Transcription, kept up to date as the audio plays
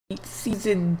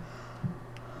Season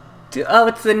 2. Oh,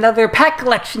 it's another pack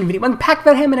collection video. One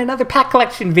Pacvalham and another pack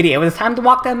collection video. It's time to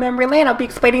walk down memory lane. I'll be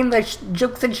explaining the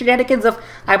jokes and shenanigans of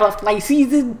IBALOFTLLAI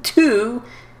Season 2.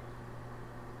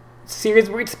 Series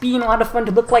where it's being a lot of fun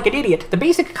to look like an idiot. The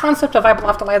basic concept of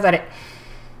IBALOFTLLAI is that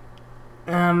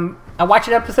I watch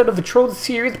an episode of the Trolls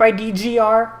series by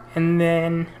DGR and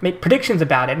then make predictions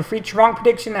about it. And for each wrong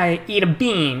prediction, I eat a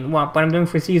bean. Well, what I'm doing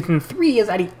for Season 3 is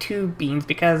I eat 2 beans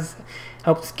because it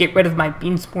helps get rid of my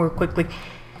beans more quickly.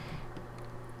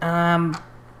 But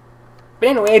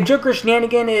anyway, a joke or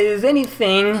shenanigan is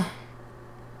anything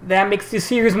that makes the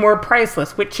series more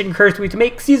priceless, which encouraged me to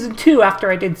make Season 2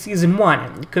 after I did Season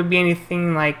 1. It could be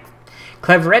anything like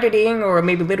clever editing, or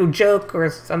maybe a little joke, or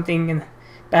something in the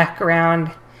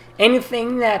background.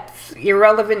 Anything that's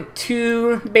irrelevant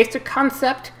to the basic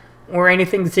concept, or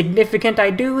anything significant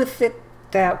I do with it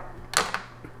that,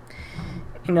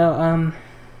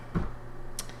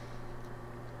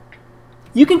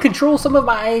 you can control some of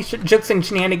my jokes and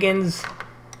shenanigans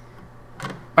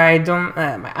by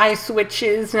my eye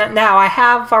switches. Now, I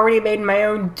have already made my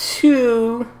own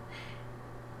 2,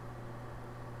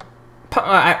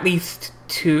 at least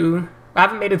 2. I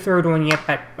haven't made a 3rd one yet,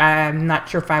 but I'm not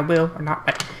sure if I will or not,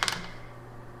 but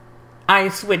eye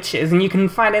switches, and you can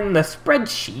find it in the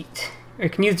spreadsheet. Or you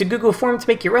can use the Google form to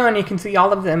make your own. You can see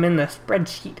all of them in the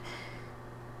spreadsheet.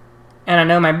 And I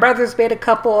know my brother's made a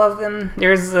couple of them.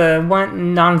 There's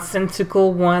one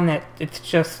nonsensical one that it's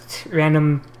just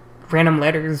random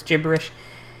letters, gibberish.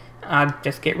 I'll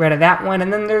just get rid of that one.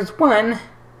 And then there's one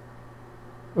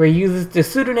where he uses the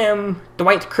pseudonym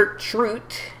Dwight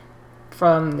Schrute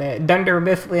from the Dunder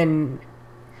Mifflin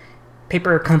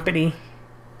paper company,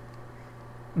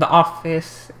 The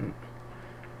Office.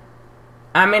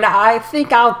 I mean, I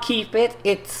think I'll keep it.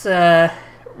 It's a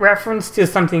reference to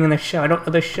something in the show. I don't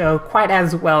know the show quite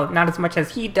as well, not as much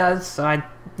as he does, so I'm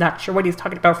not sure what he's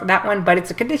talking about for that one, but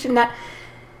it's a condition that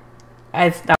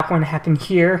it's not going to happen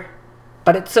here.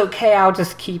 But it's okay, I'll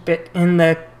just keep it. In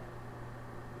the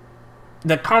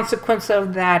consequence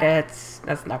of that,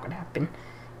 that's not going to happen.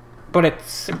 But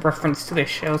it's a reference to the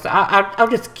show, so I'll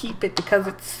just keep it because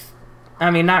it's,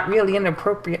 I mean, not really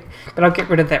inappropriate, but I'll get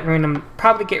rid of that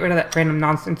probably get rid of that random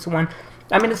nonsense one.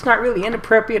 I mean, it's not really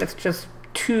inappropriate, it's just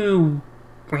too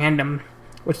random,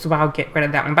 which is why I'll get rid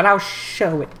of that one, but I'll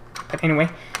show it. But anyway,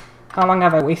 how long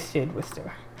have I wasted with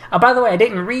there? Oh, by the way, I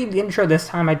didn't read the intro this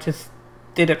time, I just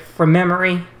did it from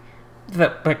memory,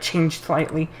 but changed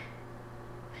slightly.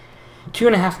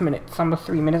 2.5 minutes, almost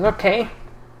 3 minutes, okay.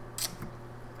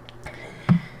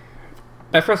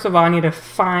 But first of all, I need to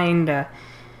find, where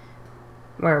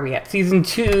are we at? Season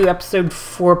 2, Episode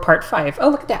 4, Part 5. Oh,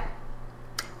 look at that.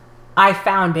 I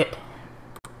found it.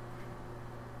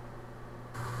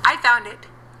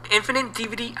 Infinite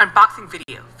DVD unboxing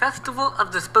video. Festival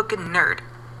of the Spoken Nerd.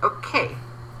 Okay.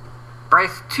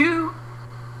 Bryce 2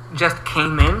 just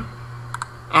came in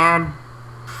and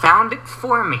found it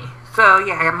for me. So,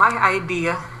 yeah, my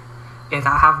idea is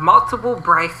I'll have multiple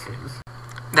Bryces.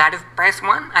 That is Bryce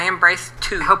 1, I am Bryce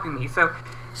 2 helping me. So,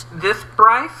 this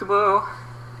Bryce will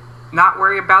not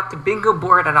worry about the bingo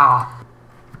board at all.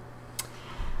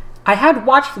 I had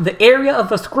watched the Area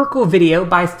of a Squircle video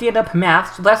by Stand Up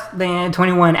Maths less than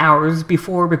 21 hours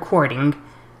before recording.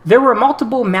 There were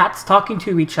multiple Matts talking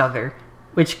to each other,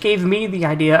 which gave me the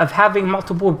idea of having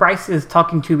multiple Bryces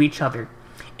talking to each other.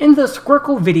 In the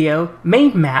Squircle video,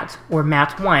 main Matt, or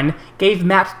Matt 1, gave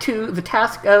Matt 2 the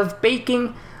task of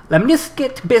baking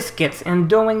lemnisket biscuits and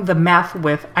doing the math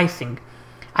with icing.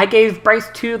 I gave Bryce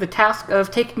 2 the task of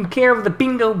taking care of the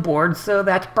bingo board so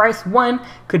that Bryce 1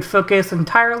 could focus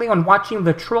entirely on watching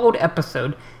the Trolled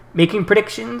episode, making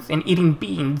predictions, and eating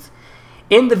beans.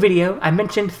 In the video, I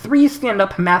mentioned 3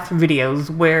 stand-up math videos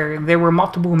where there were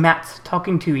multiple Matts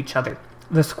talking to each other.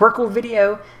 The Squircle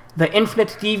video, the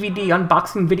Infinite DVD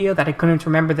unboxing video that I couldn't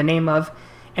remember the name of,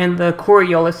 and the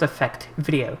Coriolis Effect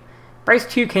video. Bryce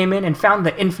 2 came in and found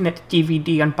the Infinite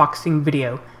DVD unboxing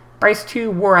video. Bryce 2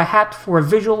 wore a hat for a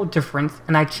visual difference,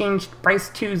 and I changed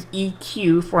Bryce 2's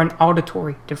EQ for an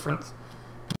auditory difference.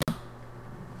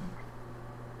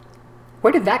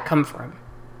 Where did that come from?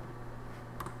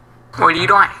 What are you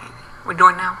doing? What are you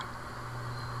doing now?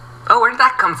 Oh, where did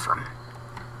that come from?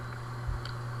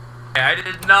 I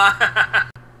did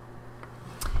not.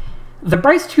 The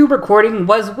Bryce 2 recording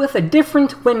was with a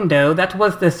different window that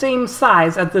was the same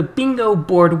size as the bingo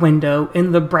board window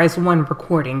in the Bryce 1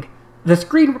 recording. The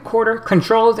screen recorder,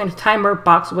 controls, and timer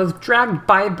box was dragged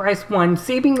by Bryce 1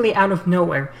 seemingly out of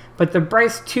nowhere, but the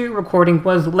Bryce 2 recording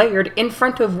was layered in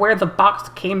front of where the box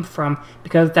came from,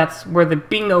 because that's where the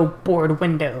bingo board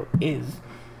window is.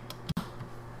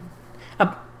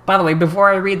 By the way, before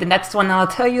I read the next one, I'll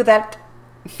tell you that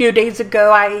a few days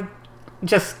ago I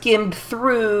just skimmed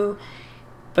through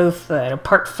both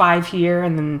part 5 here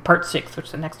and then part 6, which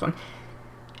is the next one.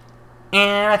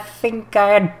 And I think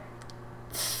I had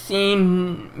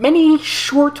seen many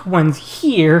short ones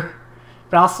here,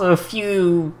 but also a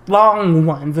few long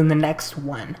ones in the next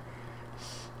one.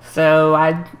 So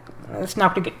it's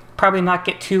not gonna probably not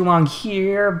get too long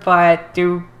here, but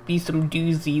there'll be some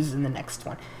doozies in the next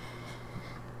one.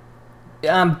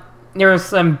 There are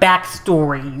some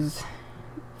backstories.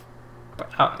 But,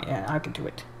 oh, yeah, I can do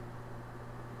it.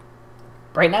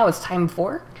 Right now it's time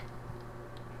for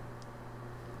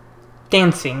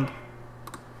dancing.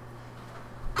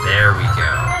 There we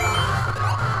go.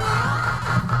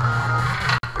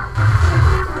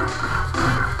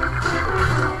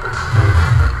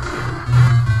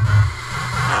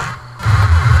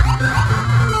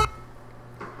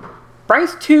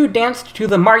 Bryce 2 danced to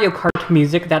the Mario Kart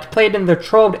music that played in the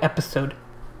Trolled episode.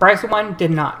 Bryce 1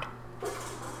 did not.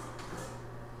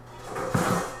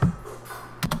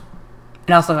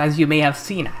 And also, as you may have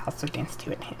seen, I also danced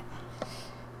to it.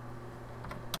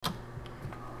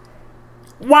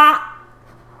 What?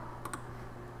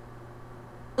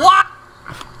 What?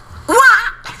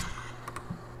 What?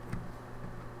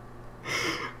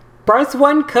 Bryce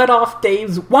 1 cut off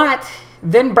Dave's what?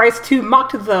 Then Bryce 2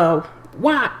 mocked the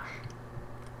what?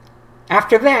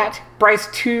 After that, Bryce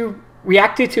 2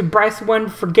 reacted to Bryce 1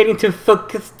 forgetting to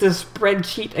focus the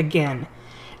spreadsheet again.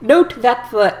 Note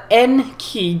that the N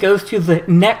key goes to the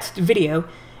next video,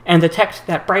 and the text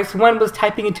that Bryce 1 was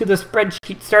typing into the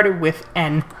spreadsheet started with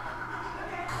N.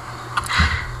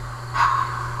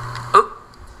 Oh.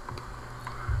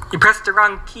 You pressed the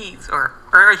wrong keys, or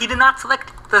he did not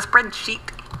select the spreadsheet.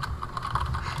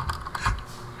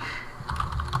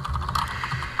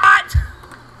 What?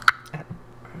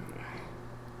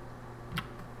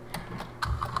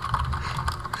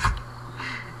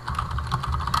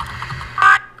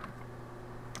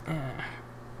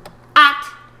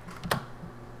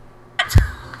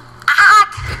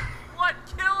 What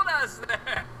killed us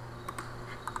there?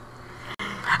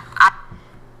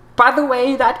 By the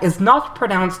way, that is not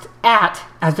pronounced at,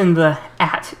 as in the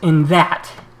at in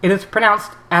that. It is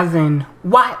pronounced as in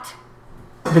what.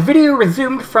 The video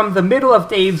resumed from the middle of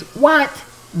Dave's what,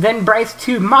 then Bryce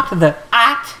 2 mocked the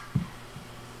at.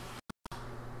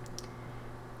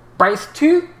 Bryce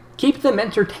 2, keep them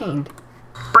entertained.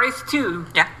 Bryce 2,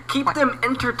 Yeah. keep them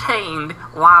entertained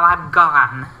while I'm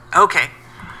gone. Okay.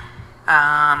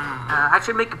 I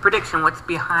should make a prediction what's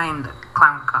behind the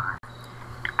clown car.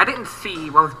 I didn't see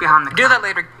what was behind the car. Do that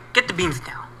later. Get the beans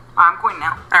now. I'm going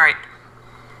now. Alright.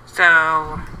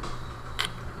 So,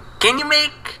 can you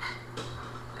make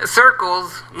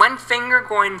circles, one finger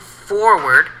going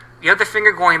forward, the other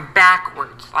finger going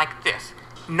backwards, like this?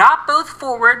 Not both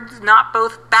forwards, not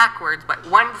both backwards, but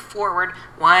one forward,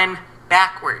 one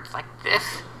backwards, like this.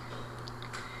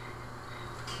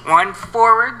 One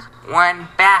forwards, one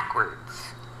backwards.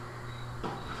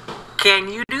 Can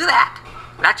you do that?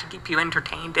 That should keep you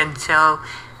entertained until...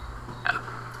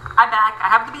 I'm back. I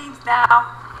have the beans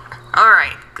now.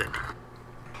 Alright, good.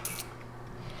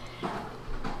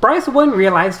 Bryce 1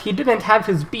 realized he didn't have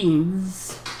his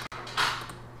beans,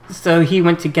 so he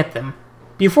went to get them.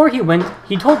 Before he went,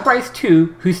 he told Bryce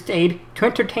 2, who stayed, to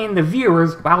entertain the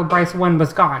viewers while Bryce 1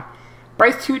 was gone.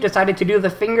 Bryce 2 decided to do the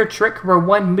finger trick where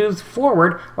one moves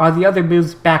forward while the other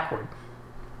moves backward.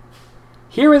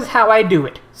 Here is how I do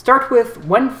it. Start with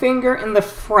one finger in the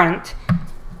front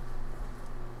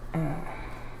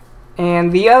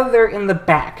and the other in the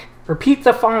back. Repeat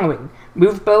the following.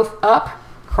 Move both up,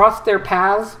 cross their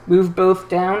paths, move both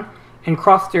down, and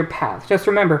cross their paths. Just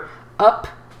remember, up,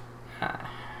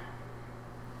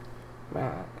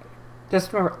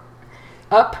 just remember,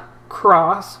 up,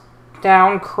 cross,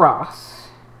 down, cross,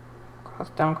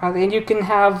 down, cross, and you can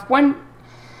have one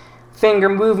finger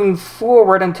moving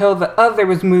forward until the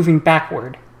other is moving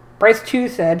backward. Bryce 2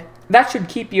 said, that should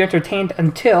keep you entertained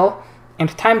until, and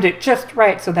timed it just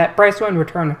right so that Bryce 1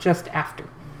 returned just after.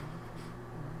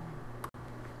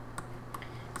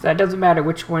 So it doesn't matter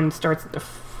which one starts at the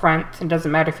front, it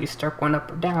doesn't matter if you start one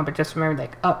up or down, but just remember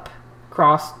like up,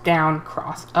 cross, down,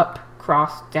 cross, up,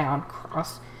 cross, down,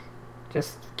 cross.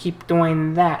 Just keep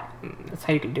doing that. That's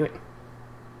how you can do it.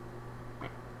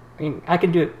 I mean, I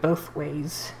can do it both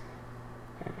ways.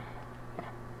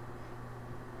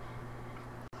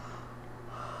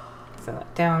 So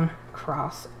down,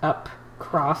 cross, up,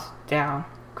 cross, down,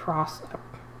 cross, up.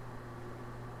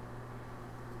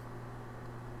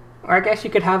 Or I guess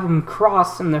you could have them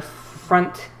cross in the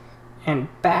front and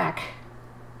back.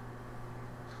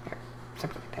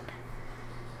 Something like that.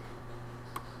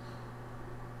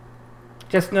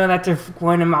 Just know that they're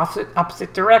going in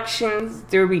opposite directions.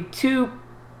 There will be 2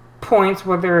 points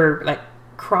where they're like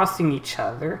crossing each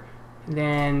other,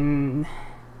 and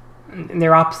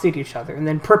they're opposite each other, and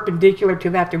then perpendicular to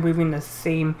that, they're moving the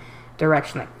same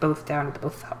direction, like both down and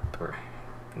both up, or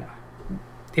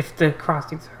if the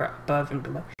crossings are above and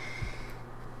below.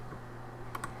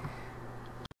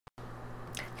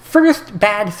 First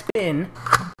bad spin.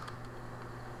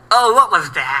 Oh, what was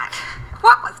that?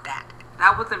 What was that?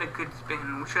 That wasn't a good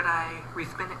spin. Should I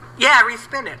respin it? Yeah,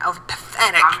 respin it. I was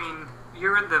pathetic. I mean,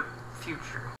 you're in the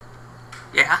future.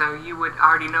 Yeah. So you would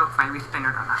already know if I respin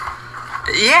it or not.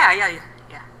 Yeah.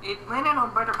 It landed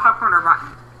on butter popcorn or rotten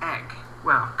egg.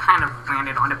 Well, kind of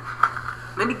landed on it.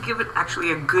 Let me give it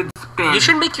actually a good spin. You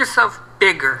should make yourself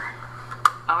bigger.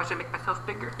 Oh, I should make myself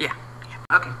bigger? Yeah.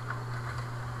 Okay.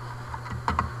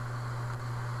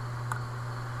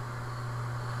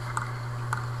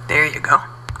 There you go.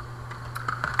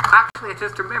 Actually, I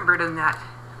just remembered in that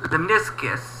the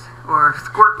meniscus or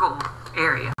squircle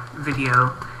area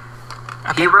video,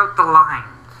 he wrote the lines.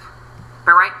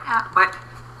 But right now,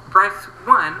 Bryce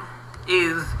 1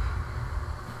 is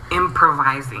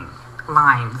improvising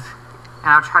lines. And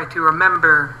I'll try to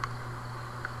remember,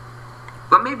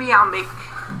 but maybe I'll make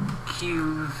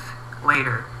cues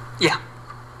later. Yeah.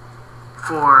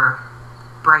 For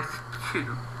Bryce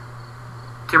 2.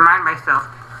 To remind myself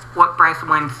what Bryce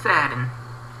 1 said, and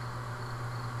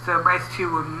so Bryce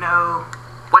 2 will know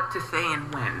what to say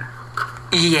and when.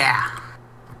 Yeah.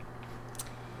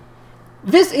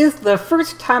 This is the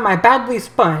first time I badly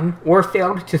spun, or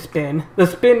failed to spin, the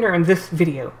spinner in this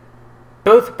video.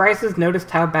 Both Bryces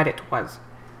noticed how bad it was.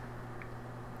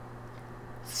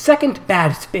 Second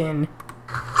bad spin.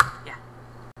 Yeah.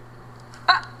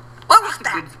 What was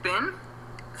that? Good spin?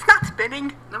 It's not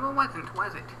spinning. No, it wasn't,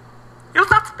 was it? It was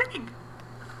not spinning.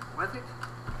 Was it?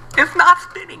 It's not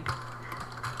spinning.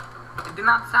 It did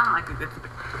not sound like a good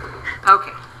spin.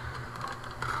 Okay.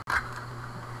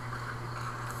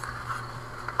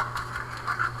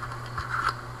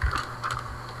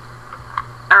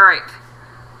 Alright.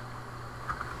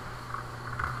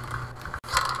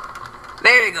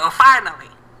 There you go, finally.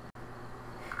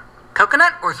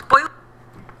 Coconut or spoil?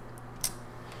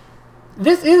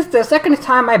 This is the second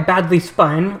time I badly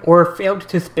spun, or failed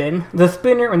to spin, the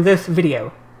spinner in this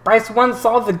video. Bryce 1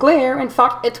 saw the glare and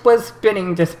thought it was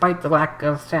spinning despite the lack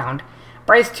of sound.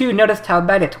 Bryce 2 noticed how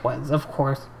bad it was, of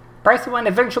course. Bryce 1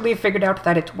 eventually figured out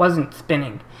that it wasn't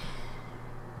spinning.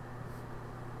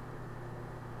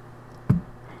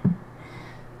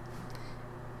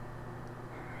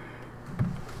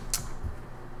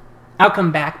 I'll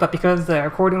come back, but because the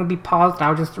recording will be paused and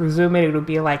I'll just resume it, it'll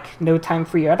be like no time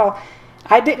for you at all.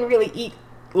 I didn't really eat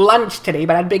lunch today,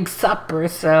 but I had a big supper,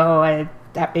 so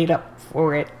that made up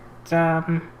for it.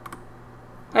 Oh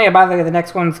yeah, by the way, the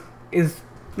next one is...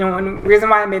 No, one reason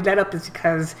why I made that up is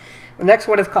because the next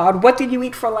one is called What Did You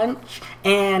Eat for Lunch?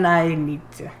 And I need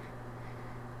to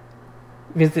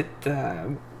visit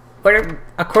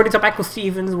according to Michael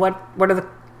Stevens, what are the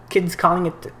kids calling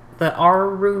it? The R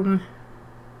room?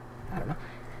 I don't know.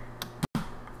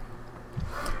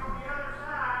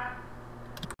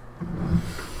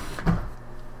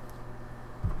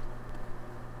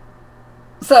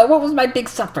 So, what was my big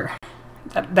supper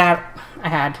that I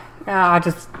had? I'll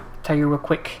just tell you real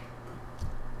quick.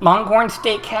 Longhorn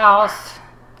Steakhouse,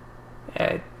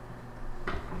 a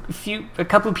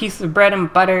couple pieces of bread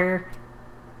and butter,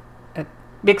 a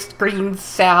mixed greens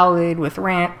salad with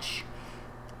ranch,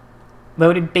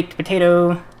 loaded baked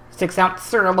potato, 6-ounce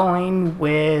sirloin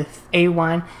with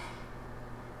A1,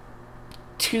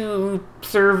 2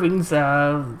 servings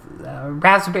of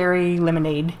raspberry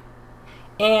lemonade,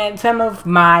 and some of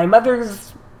my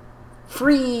mother's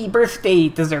free birthday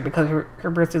dessert, because her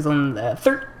birthday's on the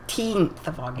 13th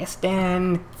of August,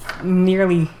 and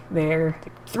nearly there,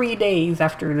 3 days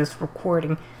after this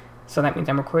recording, so that means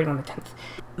I'm recording on the 10th.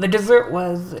 The dessert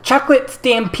was chocolate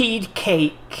stampede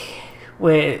cake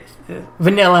with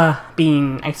vanilla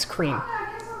bean ice cream.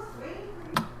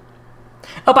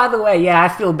 Oh, by the way, yeah, I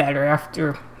feel better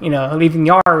after, leaving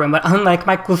the R room, but unlike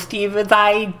Michael Stevens,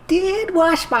 I did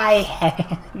wash my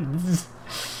hands.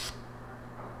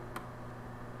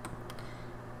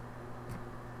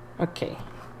 Okay.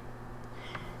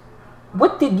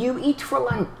 What did you eat for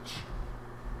lunch?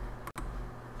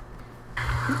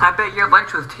 I bet your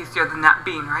lunch was tastier than that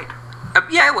bean, right?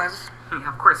 Yeah, it was. Yeah,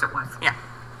 of course it was. Yeah.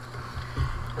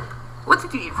 What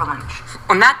did you eat for lunch?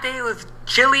 On that day, it was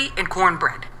chili and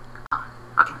cornbread. Oh,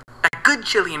 okay. That good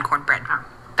chili and cornbread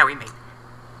that we made.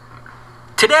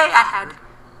 Today, I had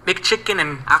McChicken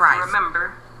and fries. I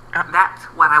remember, that's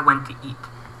what I went to eat.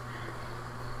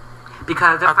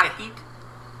 Because if I eat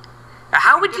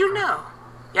How would you know?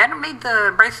 You hadn't made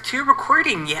the Bryce 2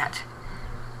 recording yet.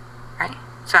 Right?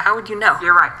 So how would you know?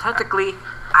 You're right. Technically,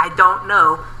 I don't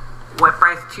know what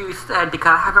Bryce 2 said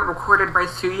because I haven't recorded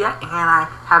Bryce 2 yet and I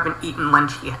haven't eaten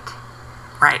lunch yet.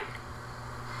 Right.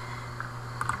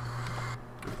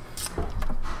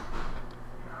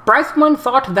 Bryce 1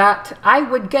 thought that I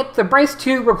would get the Bryce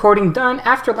 2 recording done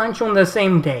after lunch on the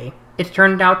same day. It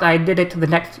turned out I did it the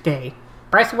next day.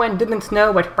 Bryce 1 didn't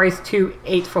know what Bryce 2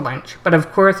 ate for lunch, but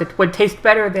of course it would taste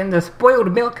better than the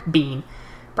spoiled milk bean.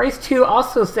 Bryce 2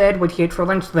 also said what he ate for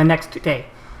lunch the next day.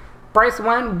 Bryce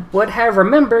 1 would have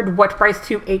remembered what Bryce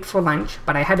 2 ate for lunch,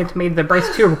 but I hadn't made the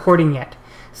Bryce 2 recording yet.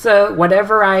 So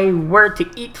whatever I were to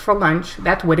eat for lunch,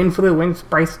 that would influence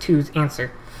Bryce 2's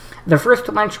answer. The first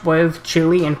lunch was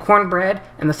chili and cornbread,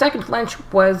 and the second lunch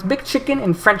was big chicken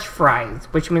and french fries,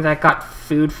 which means I got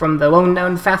food from the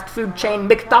well-known fast food chain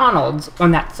McDonald's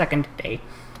on that second day.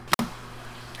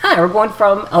 Hi, we're going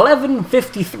from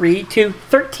 11:53 to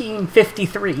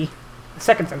 13:53. The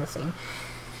seconds are the same.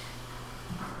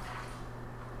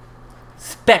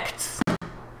 Spects.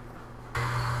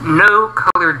 No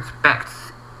colored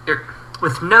specks.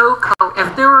 With no color,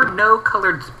 if there were no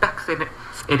colored specks in it,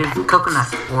 it is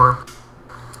coconut or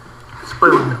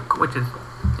spoiled milk, which is,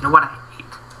 what I eat.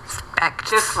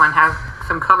 Specks. This one has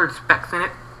some colored specks in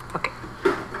it. Okay.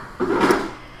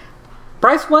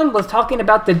 Bryce 1 was talking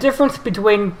about the difference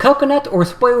between coconut or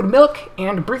spoiled milk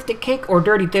and birthday cake or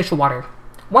dirty dishwater.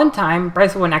 One time,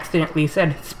 Bryce 1 accidentally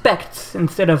said spects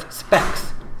instead of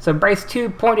specs, so Bryce 2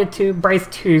 pointed to Bryce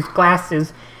 2's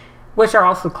glasses, which are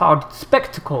also called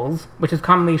spectacles, which is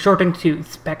commonly shortened to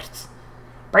spects.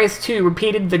 Bryce 2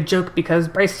 repeated the joke because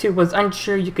Bryce 2 was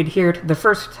unsure you could hear it the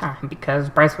first time because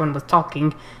Bryce 1 was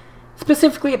talking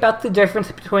specifically about the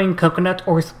difference between coconut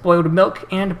or spoiled milk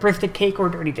and birthday cake or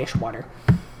dirty dishwater.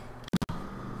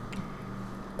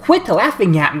 Quit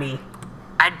laughing at me!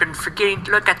 I'd been forgetting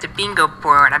to look at the bingo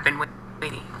board. I've been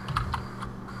waiting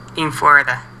for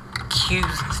the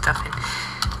cues and stuff.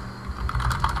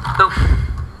 Oh,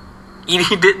 you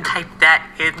didn't type that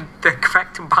in the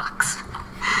correct box.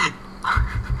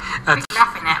 Quit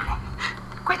laughing at me.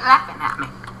 Quit laughing at me.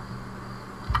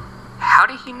 How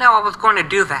did he know I was going to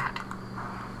do that?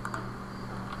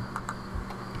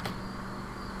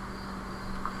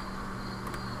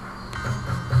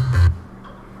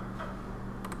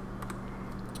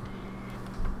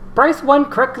 Bryce 1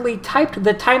 correctly typed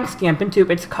the timestamp into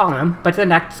its column, but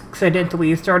then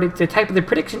accidentally started to type the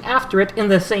prediction after it in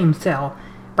the same cell.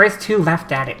 Bryce 2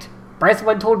 laughed at it. Bryce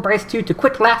 1 told Bryce 2 to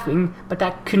quit laughing, but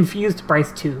that confused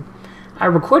Bryce 2. I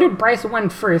recorded Bryce 1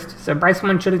 first, so Bryce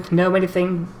 1 shouldn't know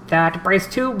anything that Bryce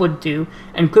 2 would do,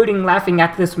 including laughing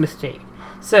at this mistake.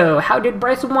 So, how did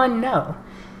Bryce 1 know?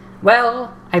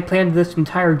 Well, I planned this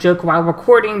entire joke while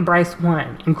recording Bryce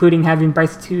 1, including having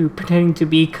Bryce 2 pretending to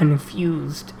be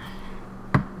confused.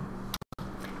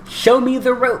 Show me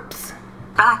the ropes.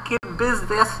 Back in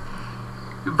business,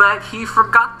 but he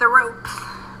forgot the ropes.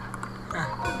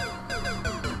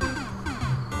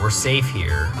 We're safe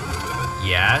here.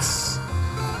 Yes.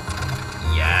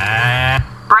 Yeah.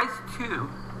 Bryce 2,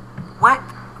 what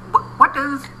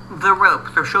does the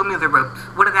ropes, or show me the ropes,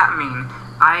 what does that mean?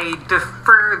 I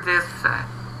defer this,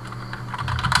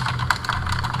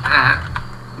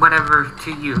 whatever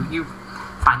to you. You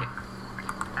find it.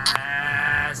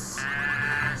 Yes.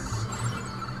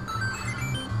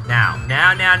 Now.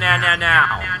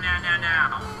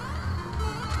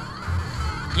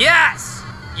 Yes!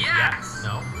 Yes!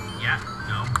 No. Yeah.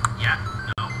 No. Yeah.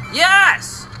 No.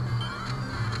 Yes!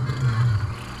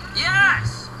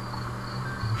 Yes!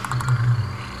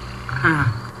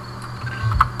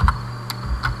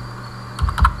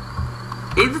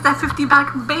 Is that 50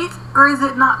 back bait, or is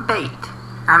it not bait?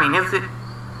 I mean, is it,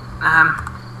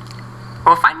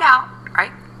 We'll find out,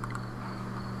 right?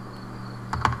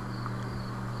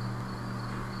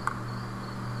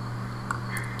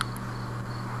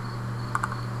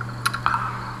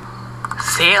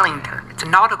 Sailing term. It's a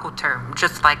nautical term,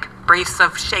 just like brace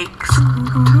of shakes.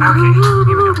 Okay, here we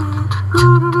go.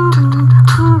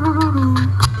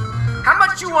 How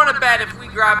much you want to bet if we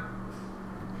grab...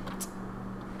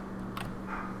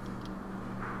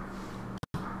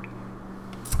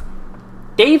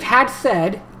 Dave had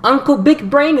said, Uncle Big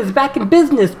Brain is back in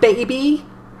business, baby!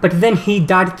 But then he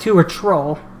died to a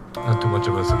troll. Not too much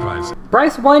of a surprise.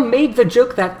 Bryce 1 made the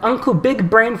joke that Uncle Big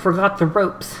Brain forgot the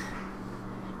ropes.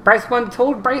 Bryce 1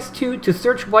 told Bryce 2 to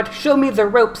search what show me the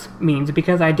ropes means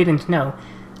because I didn't know.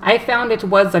 I found it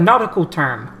was a nautical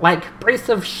term, like brace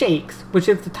of shakes, which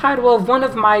is the title of one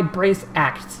of my brace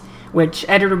acts, which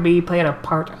Editor B played a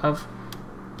part of.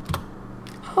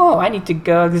 Oh, I need to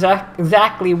go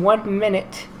exactly 1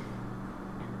 minute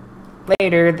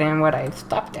later than what I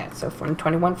stopped at. So from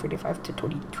 21:45 to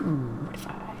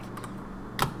 22:45.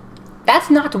 That's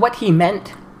not what he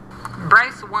meant.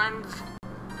 Bryce 1's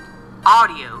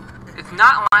audio is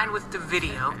not aligned with the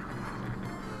video.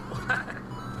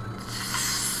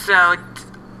 So it's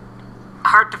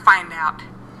hard to find out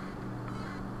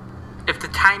if the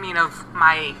timing of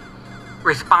my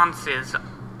responses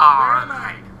are... Where am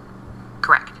I?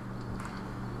 Correct.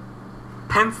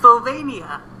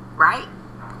 Pennsylvania, right?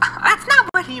 That's not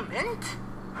what he meant.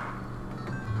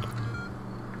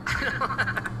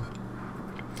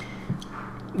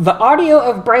 The audio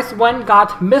of Bryce 1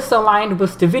 got misaligned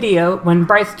with the video when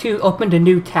Bryce 2 opened a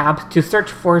new tab to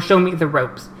search for Show Me the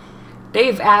Ropes.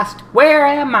 Dave asked, "Where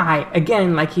am I?"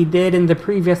 again like he did in the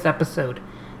previous episode.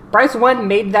 Bryce 1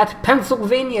 made that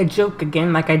Pennsylvania joke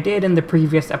again like I did in the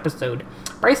previous episode.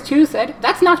 Bryce 2 said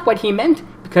that's not what he meant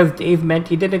because Dave meant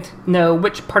he didn't know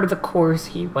which part of the course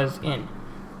he was in.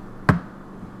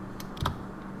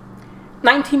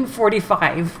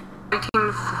 1945.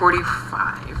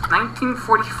 1945.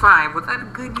 1945, was that a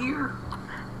good year?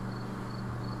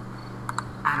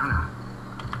 I don't know.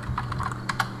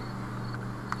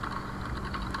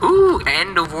 Ooh,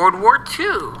 end of World War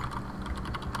II.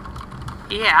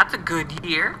 Yeah, that's a good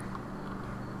year.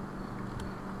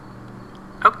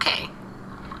 Okay.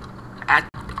 At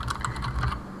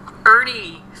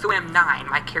Ernie Swim 9,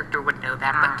 my character would know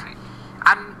that, but Alright.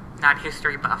 I'm not a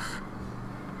history buff.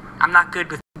 I'm not good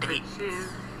with dates. Which is,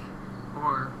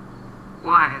 or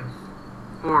was,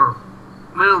 or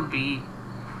will be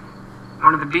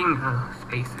one of the bingo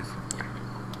spaces.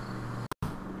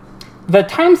 The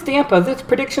timestamp of this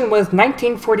prediction was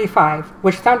 1945,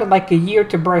 which sounded like a year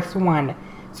to Bryce 1.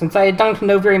 Since I don't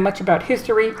know very much about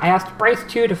history, I asked Bryce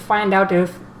 2 to find out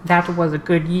if that was a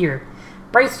good year.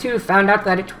 Bryce 2 found out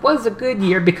that it was a good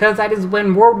year because that is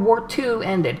when World War II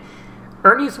ended.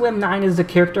 Ernie Swim 9 is the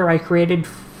character I created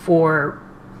for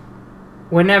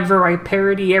whenever I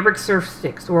parody Eric Surf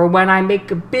Sticks, or when I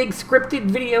make a big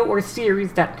scripted video or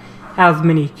series that has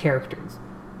many characters.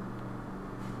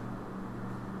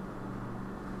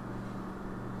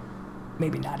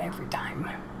 Maybe not every time.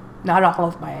 Not all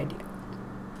of my ideas.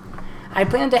 I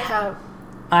plan to have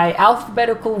my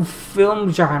alphabetical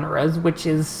film genres, which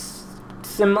is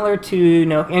similar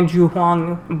to, Andrew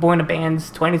Huang Buena Band's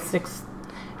 26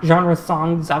 genre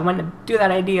songs. I want to do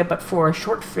that idea, but for a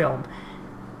short film.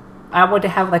 I want to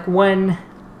have like one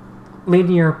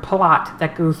linear plot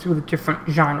that goes through the different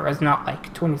genres, not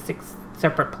like 26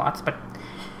 separate plots, but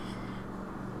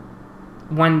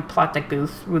one plot that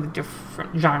goes through the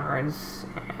different genres.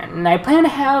 And I plan to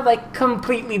have like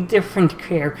completely different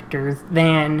characters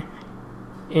than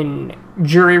in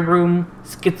Jury Room,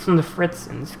 Skits on the Fritz,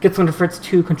 and Skits on the Fritz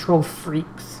 2 Control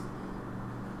Freaks.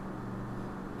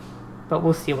 But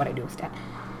we'll see what I do with that.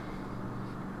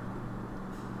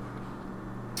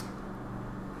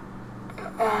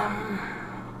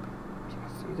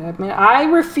 I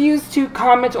refuse to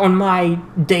comment on my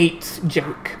dates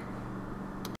joke.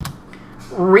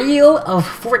 Reel of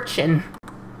Fortune.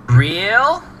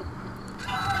 Real?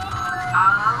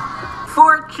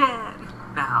 Fortune!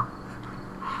 No.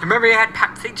 Remember you had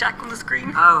Pat Sajak on the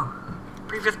screen? Oh,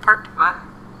 Previous part? what?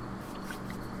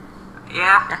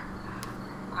 Yeah.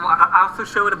 Well, I also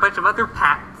showed a bunch of other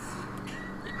pats.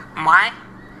 Why?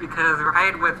 Because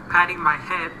Ryan was patting my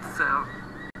head, so...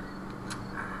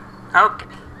 Okay.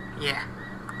 Yeah.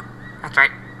 That's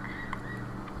right.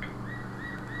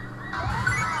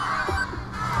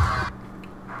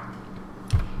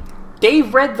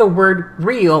 Dave read the word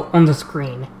real on the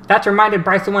screen. That reminded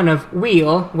Bryce 1 of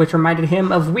wheel, which reminded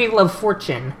him of Wheel of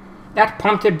Fortune. That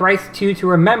prompted Bryce 2 to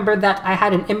remember that I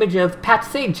had an image of Pat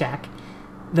Sajak,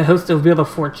 the host of Wheel of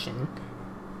Fortune.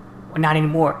 Well, not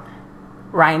anymore.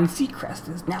 Ryan Seacrest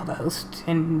is now the host,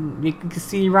 and you can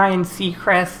see Ryan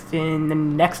Seacrest in the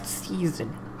next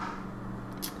season.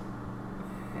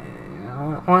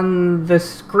 On the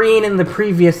screen in the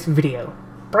previous video.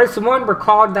 Bryce 1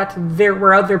 recalled that there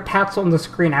were other pats on the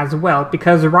screen as well,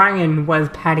 because Ryan was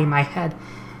patting my head.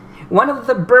 One of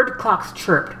the bird clocks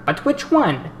chirped, but which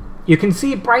one? You can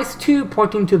see Bryce 2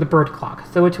 pointing to the bird clock,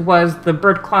 so it was the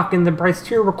bird clock in the Bryce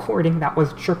 2 recording that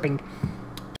was chirping.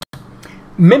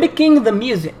 Mimicking the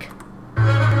music.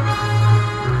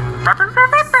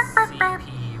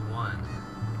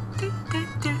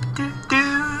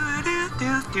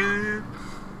 CP1.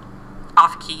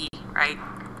 Off key, right?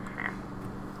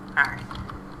 Alright.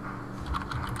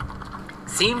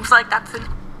 Seems like that's it.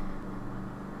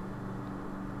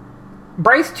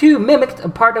 Bryce 2 mimicked a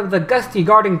part of the Gusty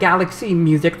Garden Galaxy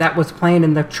music that was playing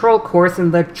in the Troll course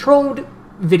in the Trolled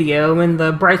video in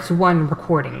the Bryce 1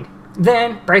 recording.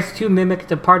 Then, Bryce 2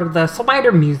 mimicked a part of the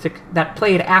slider music that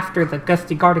played after the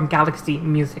Gusty Garden Galaxy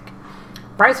music.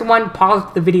 Bryce 1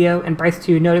 paused the video, and Bryce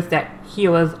 2 noticed that he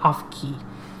was off-key.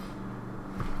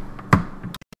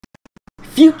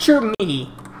 Future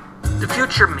me. The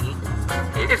future me.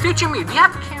 Future me, do you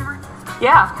have a camera?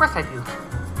 Yeah, of course I do.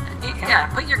 Yeah,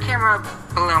 put your camera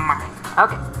below mine.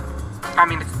 Okay. I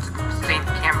mean, it's the same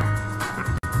camera.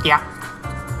 Yeah.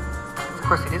 Of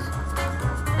course it is.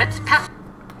 Let's pass.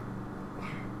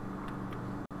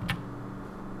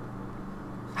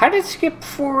 How did it skip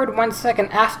forward 1 second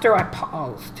after I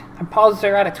paused? I paused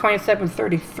there at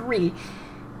 27:33,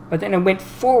 but then it went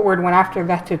forward one after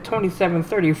that to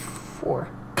 27:34.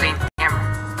 Same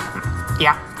camera.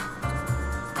 Yeah.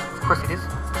 Of course it is.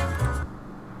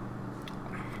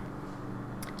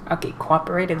 Okay,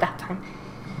 cooperated that time.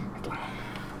 Okay.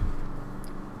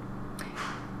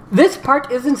 This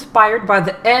part is inspired by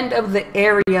the end of the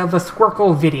area of a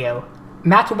Squircle video.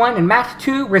 Matt 1 and Matt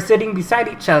 2 were sitting beside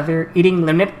each other, eating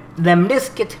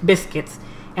lemnisket biscuits,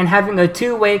 and having a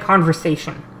two-way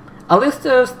conversation. A list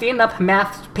of Stand Up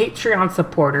Math's Patreon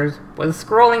supporters was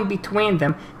scrolling between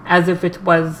them as if it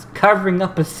was covering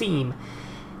up a scene.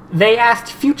 They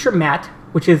asked Future Matt,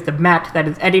 which is the Matt that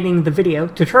is editing the video,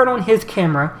 to turn on his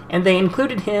camera, and they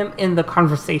included him in the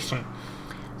conversation.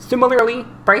 Similarly,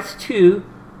 Bryce 2,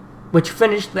 which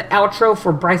finished the outro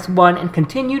for Bryce 1 and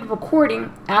continued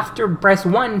recording after Bryce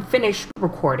 1 finished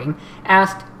recording,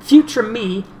 asked Future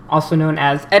Me, also known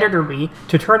as Editor Me,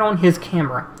 to turn on his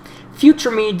camera.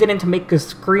 Future Me didn't make a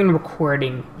screen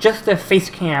recording, just a face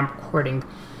cam recording.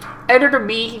 Editor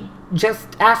Me,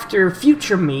 just after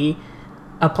Future Me,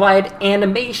 applied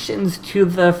animations to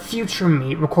the Future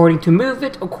Me recording to move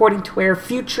it according to where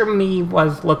Future Me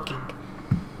was looking.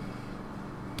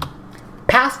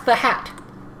 Pass the hat.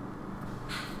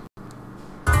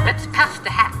 Let's pass the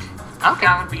hat. Okay.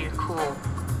 That would be a cool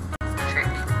trick.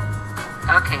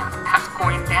 Okay, hat's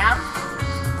going down.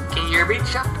 Can you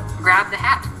reach up, grab the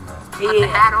hat? Put the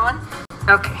hat on.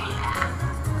 Okay. Yeah.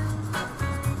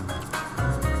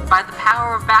 By the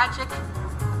power of magic,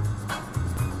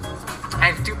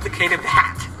 I've duplicated the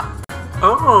hat.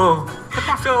 Oh.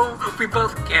 So we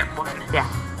both get one. Yeah.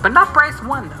 But not Bryce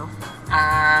 1, though.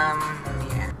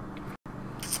 Yeah.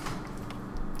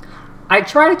 I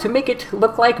tried to make it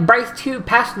look like Bryce 2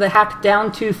 passed the hat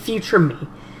down to Future Me.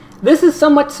 This is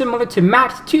somewhat similar to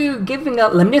Matt 2 giving a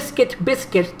lemnisket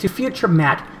biscuit to Future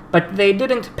Matt, but they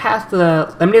didn't pass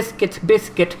the lemnisket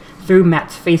biscuit through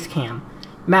Matt's face cam.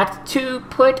 Matt 2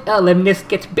 put a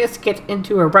lemnisket biscuit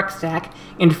into a rucksack,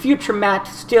 and Future Matt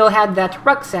still had that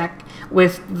rucksack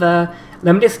with the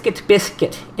lemnisket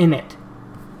biscuit in it.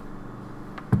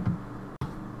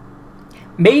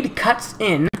 Made cuts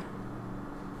in.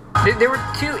 There were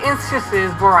two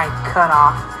instances where I cut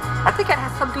off. I think it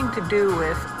has something to do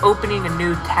with opening a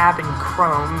new tab in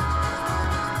Chrome,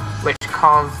 which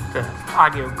caused the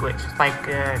audio glitch. Like,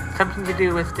 something to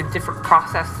do with the different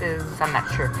processes, I'm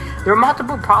not sure. There were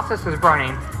multiple processes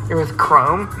running. There was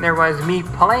Chrome, there was me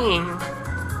playing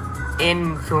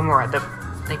in Filmora,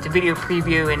 the video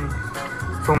preview in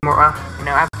Filmora,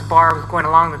 as the bar was going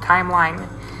along the timeline.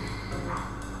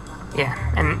 Yeah,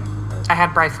 and I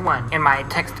had Bryce 1 in my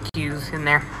text cues in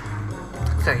there.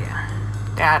 So yeah,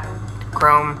 that,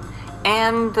 Chrome,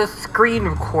 and the screen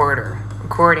recorder,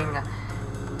 recording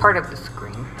part of the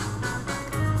screen.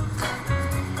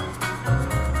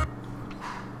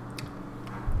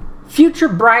 Future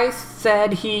Bryce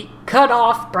said he cut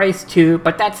off Bryce 2,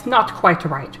 but that's not quite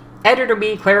right. Editor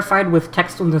B clarified with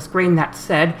text on the screen that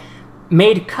said,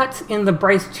 made cuts in the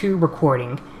Bryce 2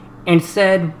 recording, and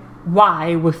said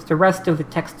why with the rest of the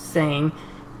text saying,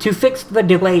 to fix the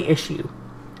delay issue.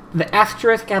 The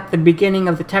asterisk at the beginning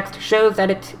of the text shows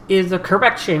that it is a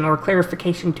correction or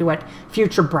clarification to what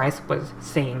Future Bryce was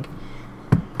saying.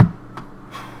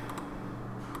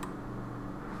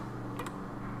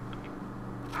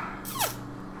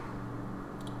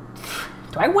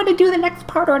 Do I want to do the next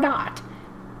part or not?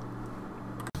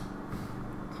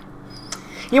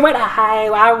 You know what?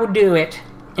 I will do it.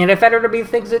 And if Editor B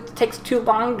thinks it takes too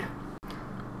long,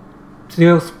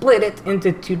 so split it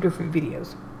into two different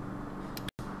videos.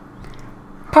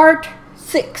 Part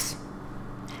 6.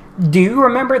 Do you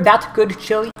remember that good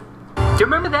chili? Do you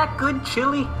remember that good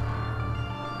chili?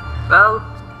 Well,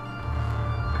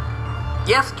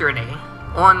 yesterday,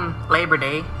 on Labor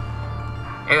Day,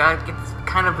 it's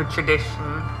kind of a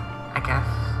tradition, I guess.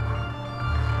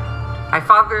 My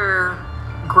father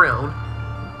grilled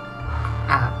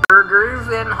burgers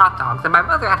and hot dogs, and my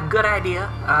mother had a good idea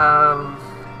of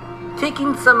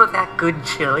taking some of that good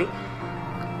chili,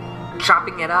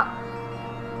 chopping it up,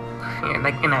 you know,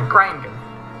 like in a grinder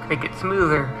to make it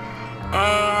smoother.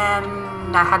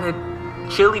 And I had a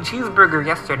chili cheeseburger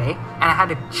yesterday, and I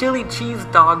had a chili cheese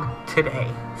dog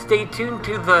today. Stay tuned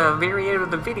to the very end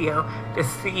of the video to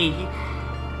see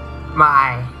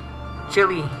my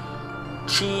chili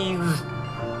cheese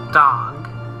dog.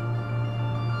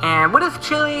 And what is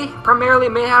chili primarily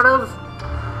made out of?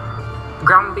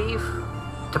 Ground beef,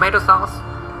 tomato sauce,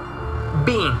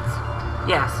 beans.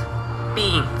 Yes,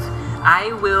 beans.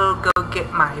 I will go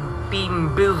get my bean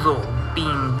boozle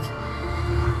beans.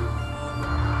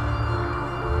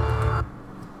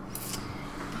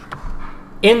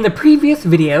 In the previous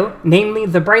video, namely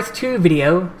the Bryce 2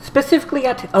 video, specifically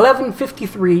at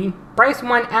 11:53, Bryce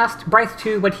 1 asked Bryce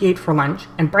 2 what he ate for lunch,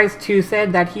 and Bryce 2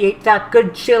 said that he ate that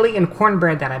good chili and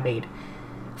cornbread that I made.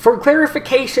 For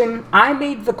clarification, I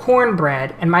made the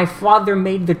cornbread, and my father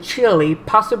made the chili,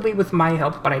 possibly with my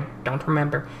help, but I don't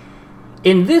remember.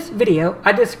 In this video,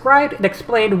 I described and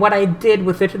explained what I did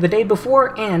with it the day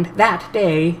before and that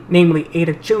day, namely ate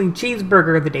a chili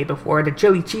cheeseburger the day before and a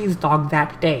chili cheese dog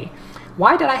that day.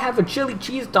 Why did I have a chili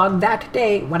cheese dog that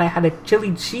day when I had a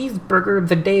chili cheeseburger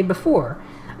the day before?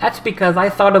 That's because I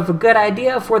thought of a good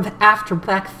idea for the After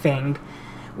Black thing,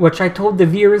 which I told the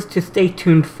viewers to stay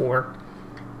tuned for.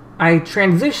 I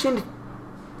transitioned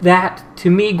that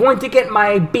to me going to get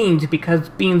my beans, because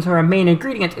beans are a main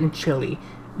ingredient in chili,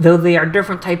 though they are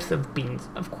different types of beans,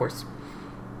 of course.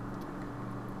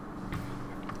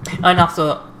 And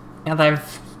also, as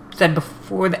I've said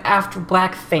before, the After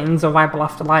Black things of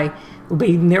IBALOFTLLAI will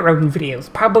be in their own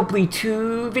videos. Probably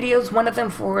 2 videos, one of them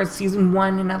for Season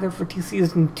 1, another for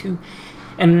Season 2,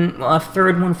 and a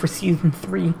third one for Season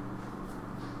 3.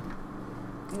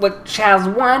 Which has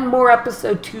one more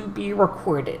episode to be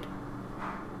recorded.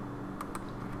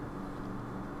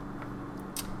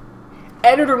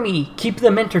 Editor me, keep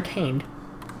them entertained.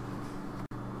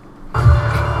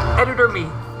 Editor me,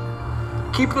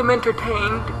 keep them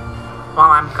entertained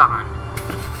while I'm gone.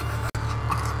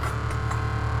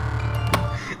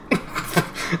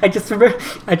 I just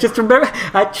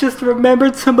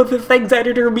remembered some of the things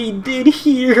Editor me did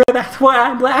here. That's why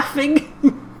I'm laughing.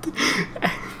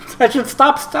 I should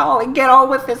stop stalling, get on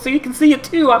with it so you can see it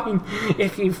too. I mean,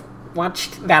 if you've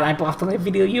watched that IBALOFTLLAI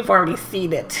video, you've already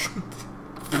seen it.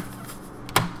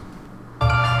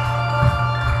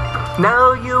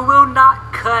 No, you will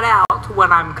not cut out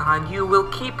when I'm gone. You will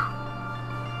keep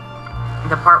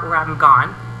the part where I'm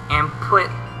gone and put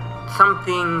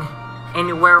something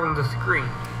anywhere on the screen.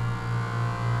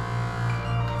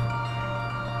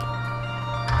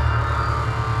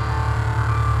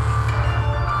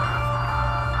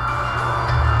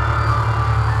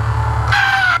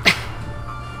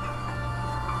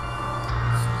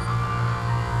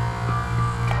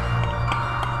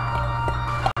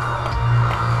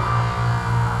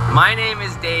 My name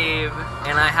is Dave,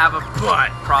 and I have a butt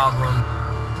problem.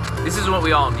 This is what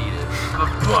we all needed. I have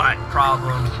a butt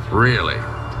problem. Really?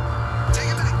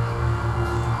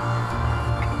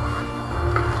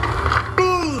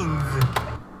 Beans!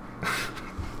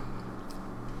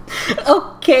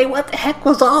 Okay, what the heck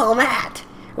was all that?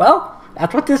 Well,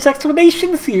 that's what this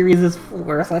explanation series is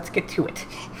for, so let's get to it.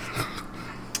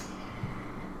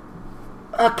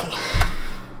 Okay.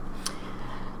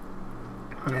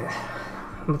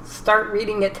 Let's start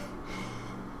reading it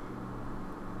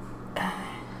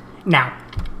now.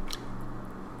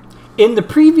 In the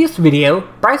previous video,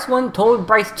 Bryce 1 told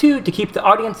Bryce 2 to keep the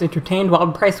audience entertained while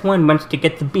Bryce 1 went to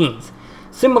get the beans.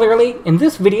 Similarly, in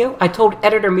this video, I told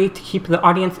Editor me to keep the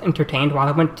audience entertained while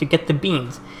I went to get the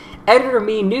beans. Editor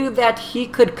me knew that he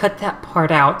could cut that part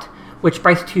out, which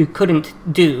Bryce 2 couldn't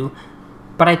do,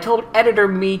 but I told Editor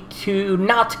me to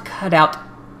not cut out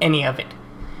any of it.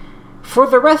 For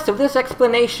the rest of this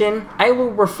explanation, I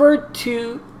will refer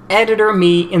to Editor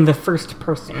me in the first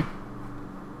person.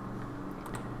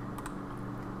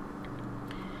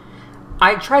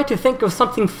 I tried to think of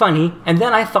something funny, and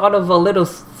then I thought of a little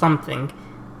something.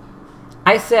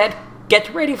 I said,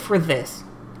 get ready for this.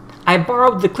 I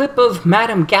borrowed the clip of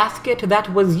Madam Gasket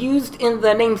that was used in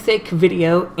the namesake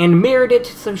video and mirrored it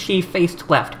so she faced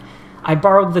left. I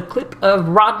borrowed the clip of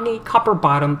Rodney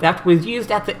Copperbottom that was used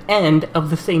at the end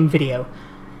of the same video.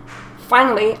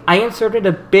 Finally, I inserted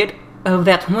a bit of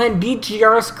that one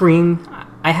DGR scream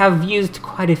I have used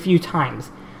quite a few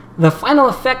times. The final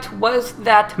effect was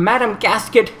that Madam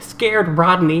Gasket scared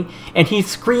Rodney and he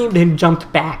screamed and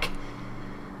jumped back.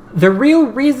 The real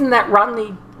reason that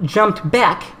Rodney jumped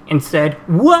back and said,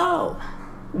 "Whoa!"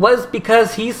 was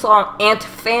because he saw Aunt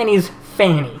Fanny's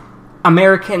fanny.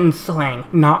 American slang,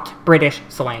 not British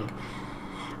slang.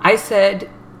 I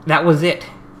said that was it,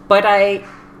 but I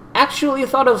actually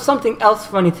thought of something else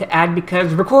funny to add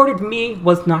because Recorded Me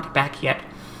was not back yet.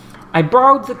 I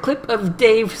borrowed the clip of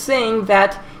Dave saying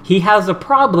that he has a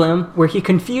problem where he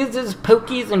confuses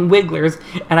pokies and wigglers,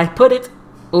 and I put it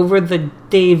over the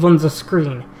Dave on the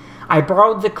screen. I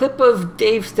borrowed the clip of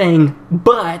Dave saying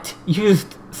 "but"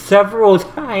 used several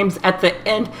times at the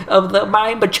end of the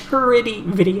My Maturity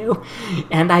video,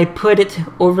 and I put it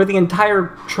over the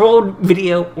entire trolled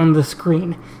video on the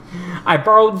screen. I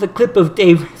borrowed the clip of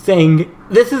Dave saying,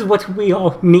 "This is what we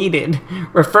all needed,"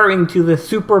 referring to the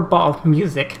Super Bowl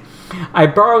music. I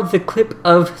borrowed the clip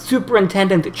of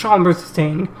Superintendent Chalmers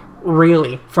saying,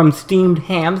 "Really?" from Steamed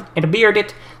Hams and mirrored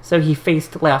it so he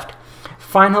faced left.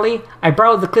 Finally, I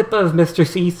borrowed the clip of Mr.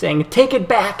 C saying, "Take it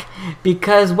back,"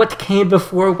 because what came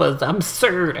before was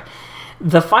absurd.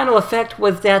 The final effect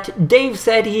was that Dave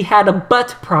said he had a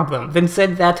butt problem, then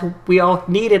said that we all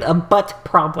needed a butt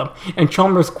problem, and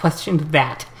Chalmers questioned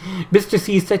that. Mr.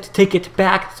 C said to take it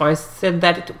back, so I said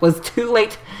that it was too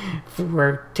late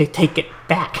to take it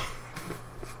back.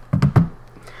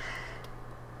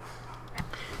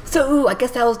 So, I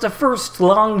guess that was the first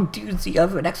long doozy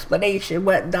of an explanation,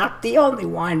 but not the only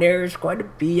one. There's going to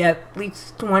be at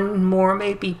least one more,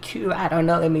 maybe two. I don't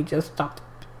know. Let me just stop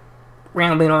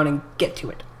rambling on and get to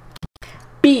it.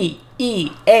 B-E-A-N-S.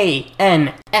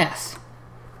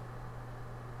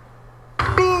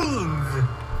 Beans!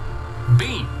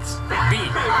 Beans.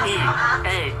 B-E-A-N-S.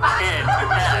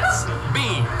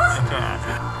 Beans.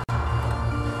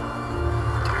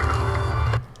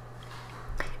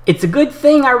 It's a good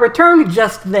thing I returned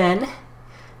just then.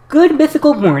 Good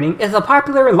Mythical Morning is a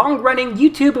popular long-running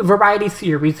YouTube variety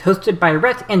series hosted by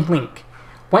Rhett and Link.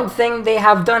 One thing they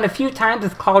have done a few times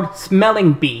is called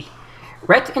Smelling Bee.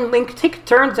 Rhett and Link take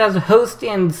turns as host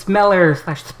and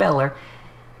smeller/speller.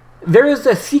 There is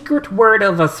a secret word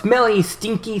of a smelly,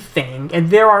 stinky thing,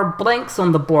 and there are blanks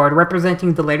on the board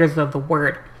representing the letters of the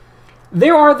word.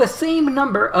 There are the same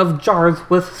number of jars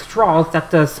with straws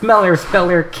that the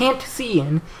speller can't see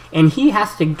in, and he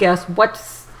has to guess what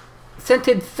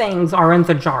scented things are in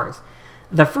the jars.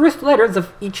 The first letters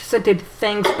of each scented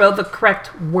thing spell the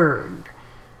correct word,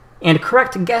 and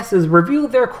correct guesses reveal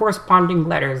their corresponding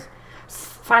letters.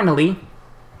 Finally,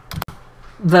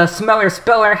 the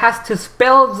speller has to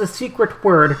spell the secret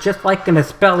word just like in a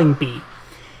spelling bee.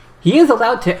 He is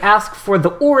allowed to ask for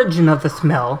the origin of the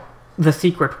smell, the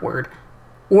secret word,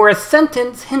 or a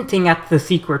sentence hinting at the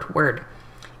secret word.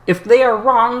 If they are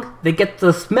wrong, they get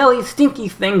the smelly, stinky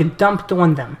thing dumped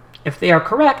on them. If they are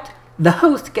correct, the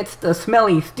host gets the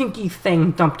smelly, stinky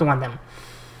thing dumped on them.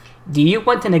 Do you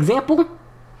want an example?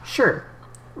 Sure.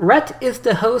 Rhett is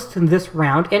the host in this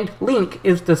round, and Link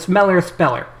is the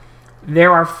speller.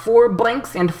 There are 4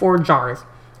 blanks and 4 jars.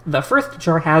 The first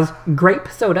jar has grape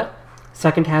soda,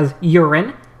 second has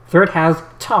urine, third has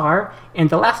tar, and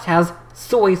the last has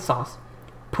soy sauce.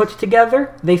 Put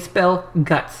together, they spell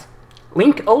guts.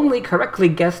 Link only correctly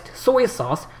guessed soy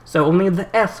sauce, so only the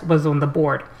S was on the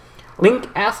board. Link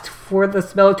asked for the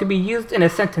smell to be used in a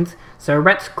sentence, so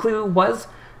Rhett's clue was,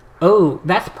 "Oh,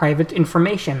 that's private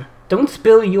information. Don't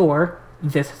spill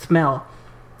this smell."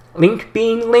 Link,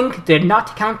 being Link, did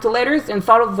not count the letters and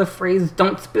thought of the phrase,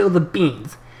 "don't spill the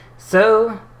beans."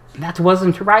 So, that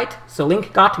wasn't right, so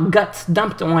Link got guts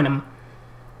dumped on him.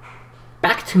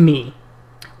 Back to me.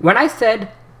 When I said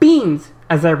beans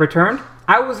as I returned,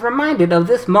 I was reminded of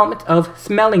this moment of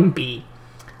smelling bee.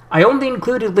 I only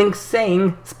included Link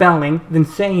saying spelling than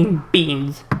saying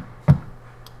beans.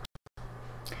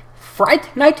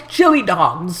 Fright Night Chili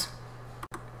Dogs.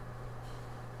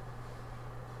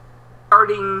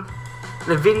 Starting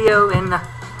the video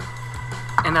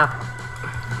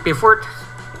before.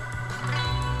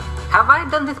 Have I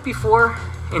done this before?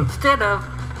 Instead of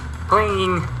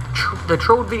playing the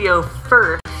troll video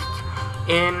first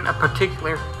in a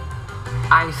particular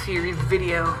iSeries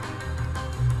video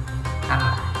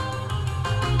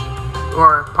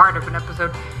or part of an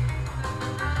episode.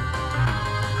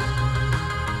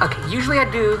 Okay, usually I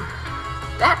do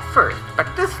that first,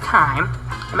 but this time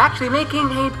I'm actually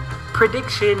making a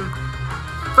prediction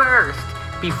first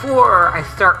before I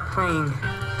start playing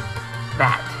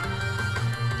that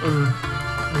in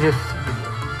this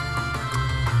video.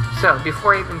 So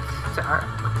before I even start,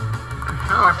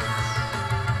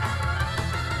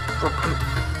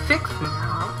 4.6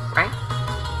 now, right?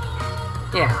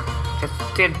 Yeah, just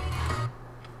did.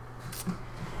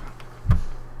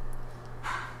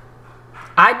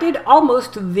 I did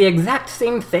almost the exact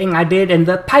same thing I did in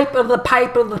the pipe of the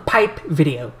pipe of the pipe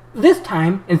video. This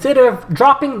time, instead of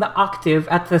dropping the octave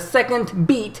at the second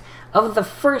beat of the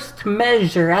first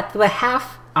measure at the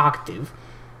half octave,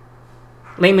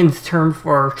 layman's term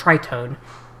for tritone,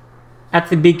 at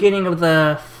the beginning of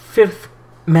the 5th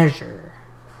measure.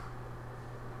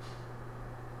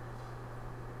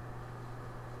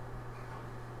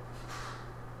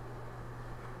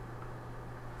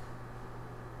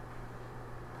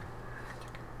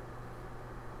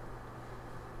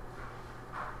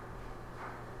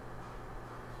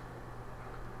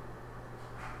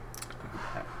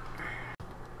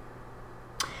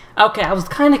 Okay, I was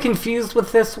kind of confused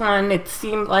with this one. It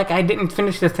seemed like I didn't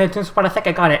finish the sentence, but I think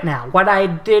I got it now. What I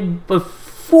did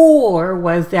before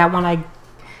was that when I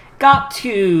got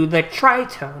to the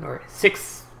tritone, or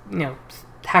 6,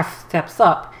 half steps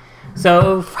up,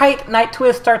 so Fright Night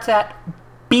Twist starts at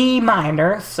B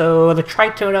minor, so the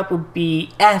tritone up would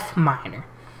be F minor.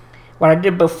 What I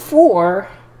did before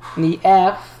the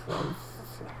F was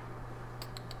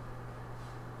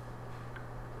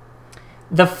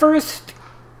the first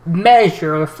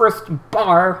measure, the first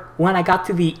bar. When I got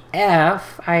to the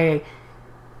F, I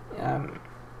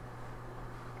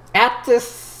at the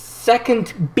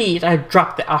second beat I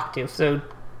dropped the octave, so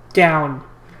down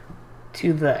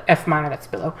to the F minor that's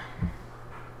below.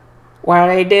 What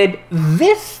I did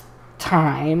this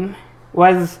time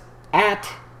was at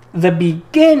the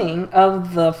beginning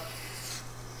of the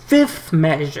 5th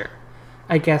measure,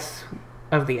 I guess,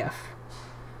 of the F.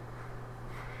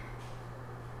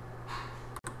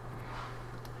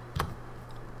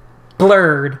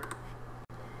 Blurred.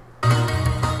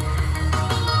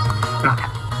 Not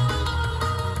that.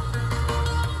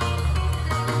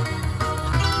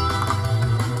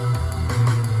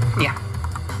 Yeah.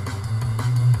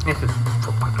 This is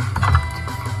full point.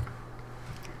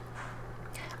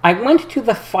 I went to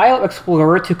the File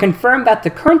Explorer to confirm that the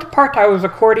current part I was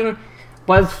recording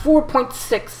was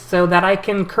 4.6 so that I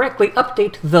can correctly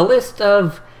update the list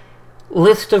of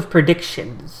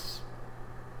predictions.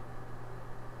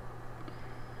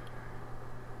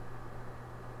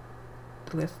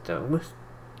 List.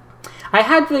 I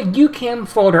had the UCAM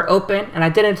folder open and I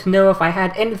didn't know if I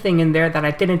had anything in there that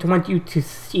I didn't want you to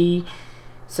see,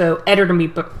 so editor me.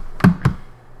 But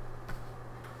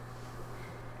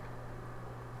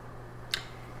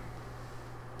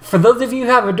for those of you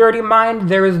who have a dirty mind,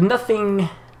 there is nothing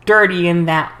dirty in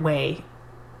that way.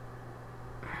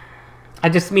 I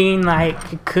just mean,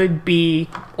 like, it could be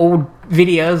old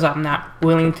videos I'm not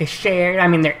willing to share. I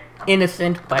mean, they're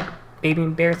innocent, but maybe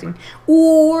embarrassing.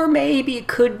 Or maybe it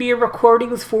could be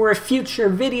recordings for a future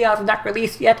video I've not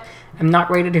released yet. I'm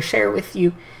not ready to share with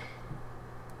you.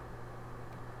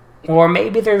 Or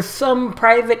maybe there's some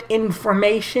private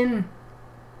information.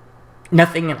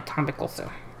 Nothing anatomical, so.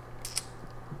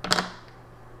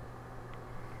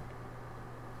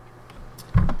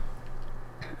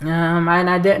 And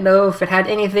I didn't know if it had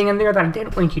anything in there that I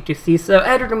didn't want you to see, so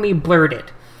editor me blurred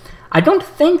it. I don't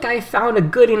think I found a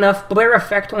good enough blur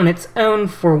effect on its own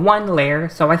for one layer,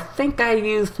 so I think I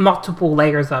used multiple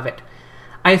layers of it.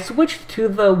 I switched to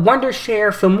the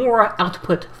Wondershare Filmora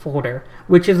output folder,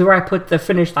 which is where I put the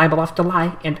finished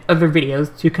IBALOFTLLAI and other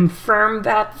videos to confirm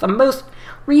that the most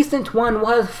recent one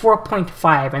was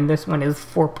 4.5 and this one is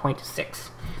 4.6.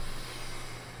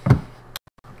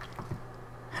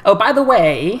 Oh, by the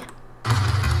way,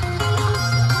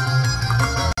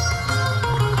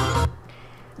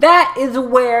 that is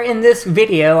where in this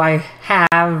video I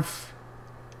have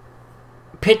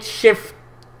pitch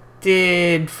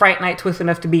shifted Fright Night Twist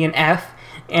enough to be an F,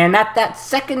 and at that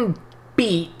second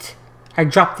beat I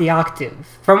dropped the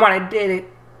octave from what I did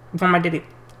it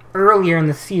earlier in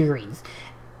the series,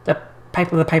 the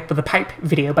pipe of the pipe of the pipe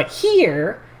video. But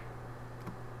here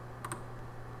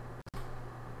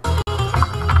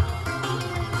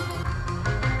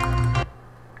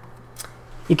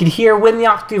you could hear when the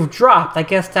octave dropped. I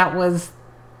guess that was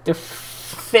the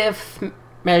 5th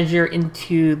measure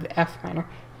into the F minor.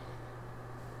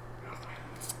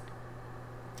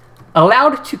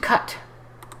 Allowed to cut.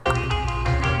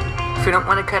 If you don't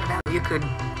want to cut it out, you could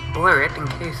blur it in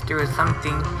case there is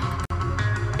something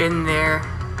in there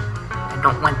I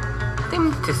don't want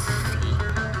them to see.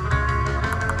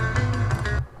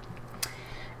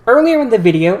 Earlier in the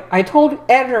video, I told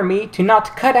editor me to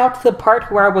not cut out the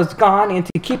part where I was gone and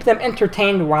to keep them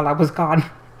entertained while I was gone.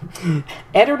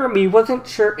 Editor me wasn't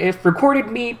sure if recorded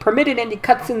me permitted any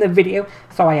cuts in the video,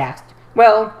 so I asked.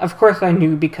 Well, of course I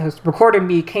knew because recorded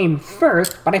me came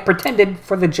first, but I pretended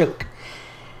for the joke.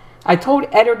 I told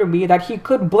editor me that he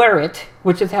could blur it,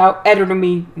 which is how editor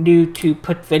me knew to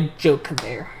put the joke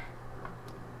there.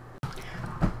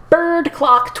 Bird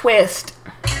clock twist.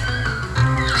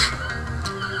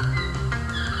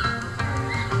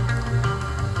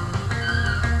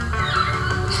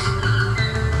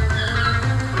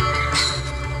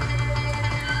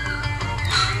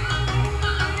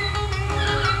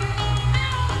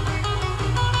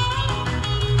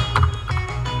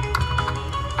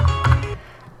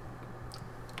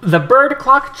 The bird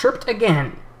clock chirped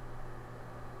again.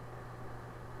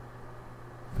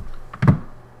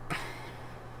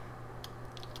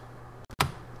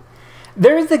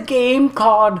 There's a game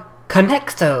called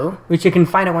Connexo, which you can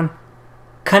find on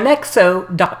Connexo.ws,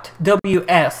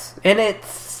 and it's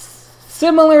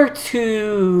similar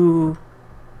to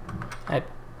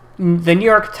the New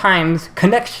York Times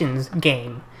Connections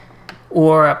game,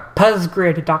 or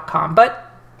Puzzgrid.com, but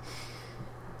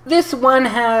this one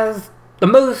has the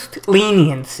most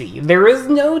leniency. There is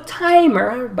no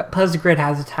timer, but Puzzgrid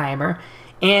has a timer,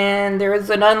 and there is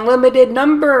an unlimited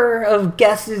number of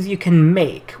guesses you can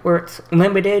make, where it's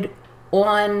limited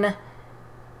on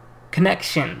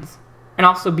connections, and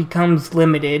also becomes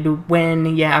limited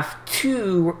when you have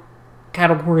 2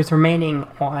 categories remaining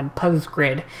on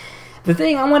Puzzgrid. The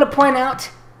thing I want to point out,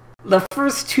 the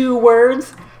first 2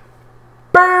 words,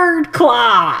 bird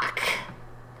clock.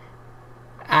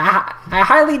 I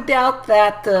highly doubt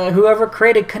that whoever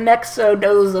created Connexo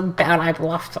knows about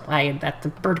IBALOFTLLAI and that the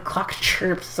bird clock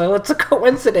chirps, so it's a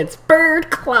coincidence.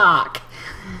 Bird clock!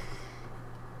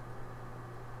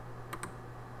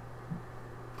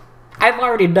 I've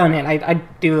already done it. I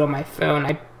do it on my phone.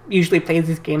 I usually play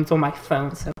these games on my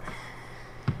phone, so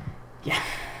yeah.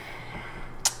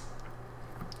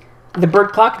 The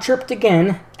bird clock chirped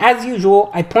again. As usual,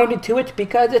 I pointed to it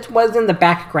because it was in the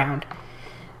background.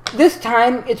 This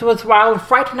time, it was while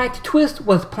Fright Night Twist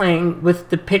was playing with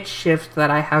the pitch shift that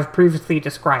I have previously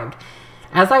described.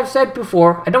 As I've said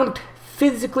before, I don't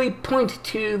physically point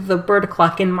to the bird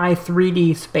clock in my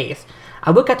 3D space.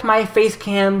 I look at my face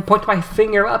cam, point my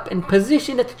finger up, and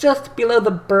position it just below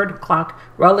the bird clock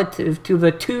relative to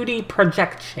the 2D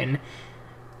projection,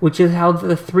 which is how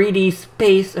the 3D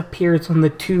space appears on the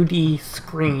 2D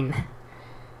screen.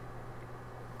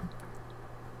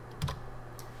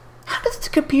 How does the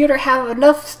computer have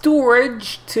enough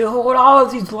storage to hold all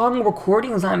of these long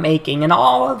recordings I'm making and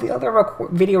all of the other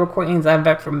video recordings I've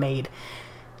ever made?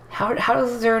 How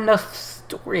is there enough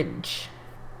storage?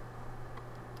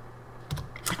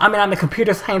 I mean, I'm a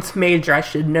computer science major, I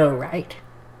should know, right?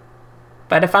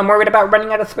 But if I'm worried about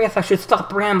running out of space, I should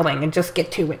stop rambling and just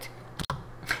get to it.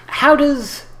 How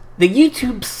does the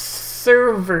YouTube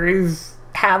servers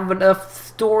have enough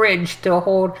storage to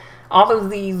hold all of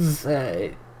these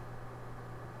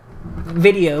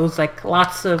videos, like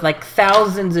lots of, like,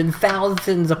 thousands and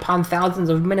thousands upon thousands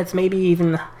of minutes, maybe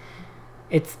even,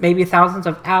 it's maybe thousands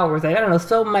of hours, I don't know,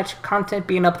 so much content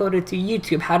being uploaded to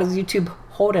YouTube. How does YouTube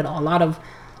hold it all? A lot of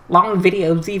long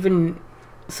videos, even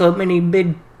so many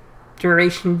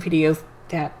mid-duration videos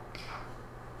that...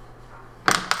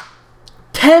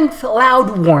 10th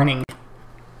loud warning.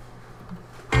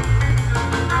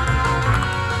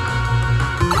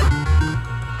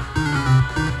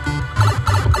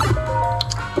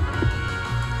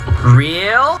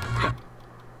 Real?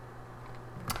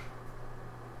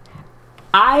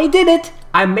 I did it!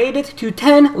 I made it to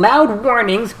 10 loud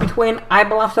warnings between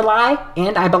IBALOFTLLAI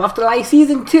and IBALOFTLLAI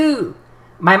Season 2.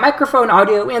 My microphone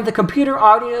audio and the computer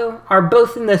audio are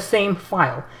both in the same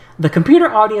file. The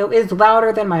computer audio is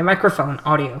louder than my microphone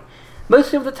audio.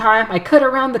 Most of the time, I cut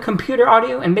around the computer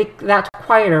audio and make that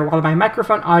quieter while my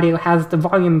microphone audio has the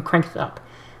volume cranked up.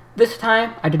 This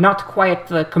time, I did not quiet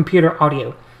the computer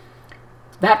audio.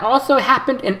 That also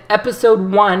happened in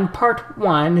Episode 1, Part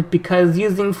 1, because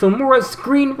using Filmora's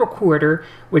screen recorder,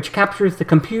 which captures the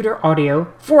computer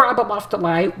audio, for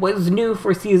IBALOFTLLAI was new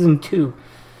for Season 2.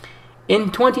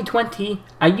 In 2020,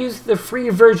 I used the free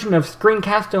version of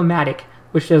Screencast-O-Matic,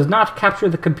 which does not capture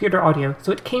the computer audio,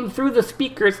 so it came through the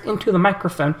speakers into the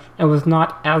microphone and was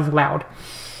not as loud.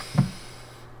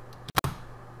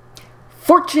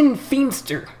 Fortune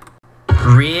Fiendster.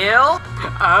 Real?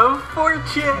 Of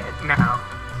fortune. No.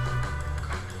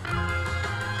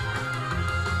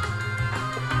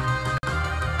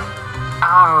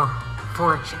 Oh,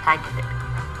 fortune. I get it.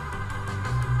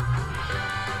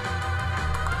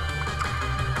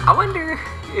 I wonder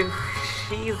if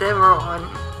she's ever on.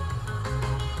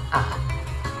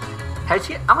 Has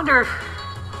she? I wonder if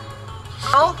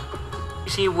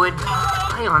she would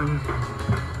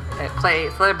play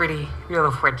Celebrity Wheel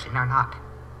of Fortune or not.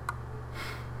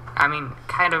 I mean,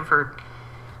 kind of her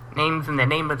name's in the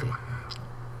name of the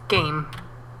game.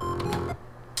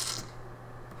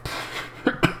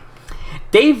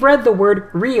 Dave read the word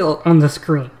real on the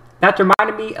screen. That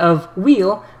reminded me of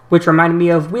wheel, which reminded me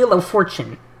of Wheel of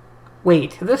Fortune.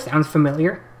 Wait, this sounds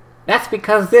familiar. That's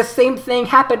because this same thing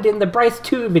happened in the Bryce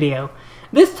 2 video.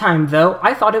 This time, though,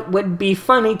 I thought it would be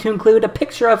funny to include a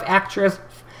picture of actress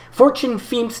Fortune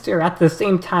Fiendster at the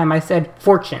same time I said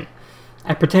Fortune.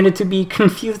 I pretended to be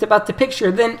confused about the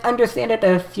picture, then understand it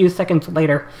a few seconds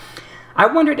later. I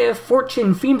wondered if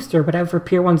Fortune Feimster would ever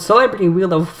appear on Celebrity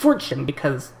Wheel of Fortune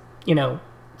because, you know,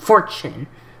 fortune.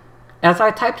 As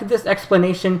I typed this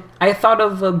explanation, I thought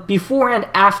of a before and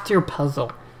after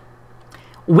puzzle.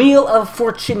 Wheel of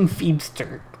Fortune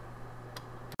Feimster.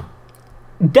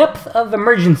 Depth of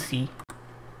emergency.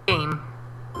 Game.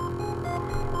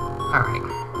 Alright.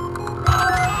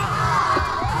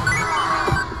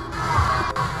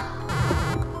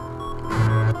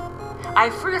 I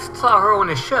first saw her on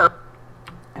a show.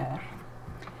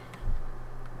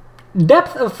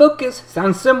 Depth of focus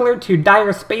sounds similar to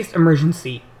dire space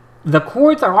emergency. The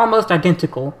chords are almost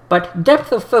identical, but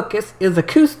depth of focus is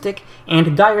acoustic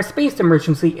and dire space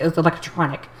emergency is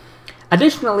electronic.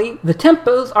 Additionally, the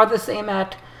tempos are the same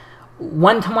at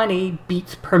 120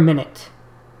 beats per minute.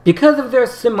 Because of their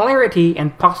similarity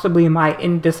and possibly my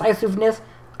indecisiveness,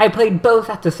 I played both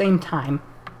at the same time.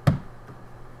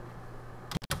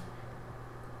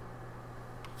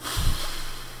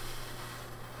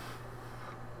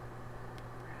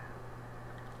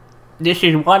 This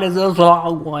is one of those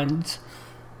long ones.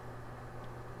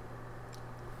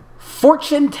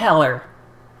 Fortune teller.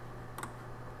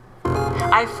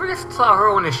 I first saw her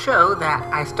on a show that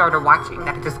I started watching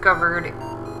that I discovered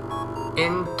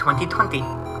in 2020,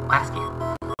 last year.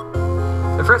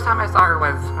 The first time I saw her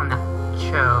was on that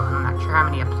show. I'm not sure how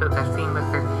many episodes I've seen with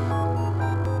her.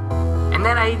 And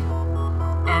then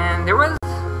there was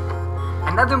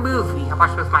another movie I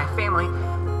watched with my family,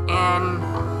 and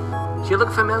she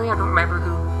looked familiar. I don't remember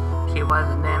who she was,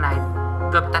 and then I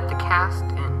looked at the cast,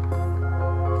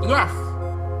 and yes,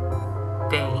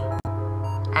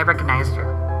 I recognized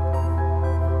her.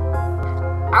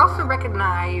 I also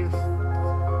recognized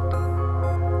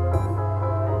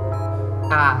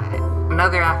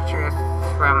another actress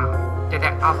from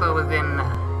that also was in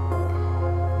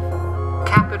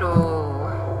Capital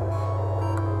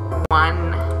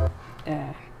One.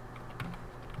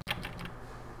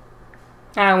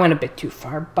 I went a bit too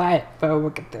far, but we'll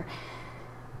get there.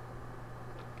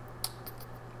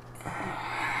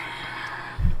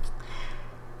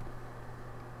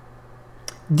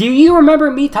 Do you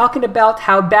remember me talking about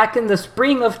how back in the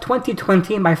spring of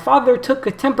 2020, my father took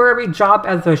a temporary job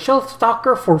as a shelf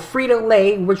stalker for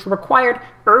Frito-Lay, which required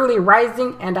early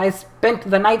rising, and I spent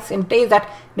the nights and days at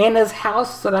Nana's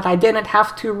house so that I didn't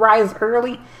have to rise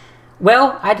early?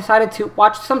 Well, I decided to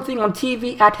watch something on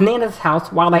TV at Nana's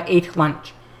house while I ate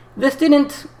lunch. This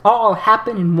didn't all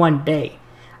happen in one day.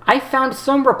 I found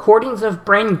some recordings of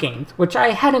Brain Games, which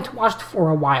I hadn't watched for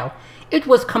a while. It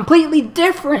was completely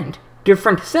different.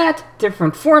 Different set,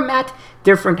 different format,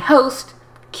 different host,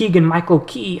 Keegan-Michael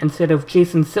Key instead of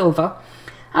Jason Silva.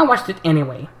 I watched it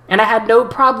anyway, and I had no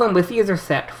problem with either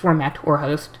set, format, or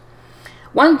host.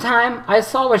 One time, I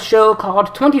saw a show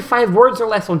called 25 Words or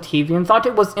Less on TV and thought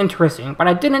it was interesting, but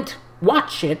I didn't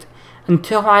watch it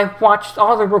until I watched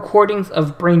all the recordings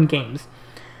of Brain Games.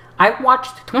 I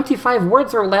watched 25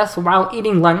 Words or Less while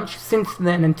eating lunch since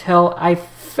then until I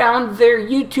found their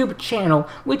YouTube channel,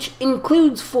 which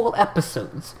includes full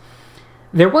episodes.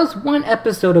 There was one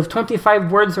episode of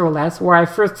 25 Words or Less where I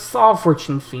first saw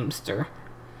Fortune Feimster.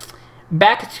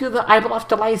 Back to the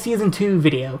IBALOFTLLAI Season 2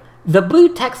 video. The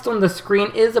blue text on the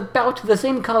screen is about the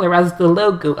same color as the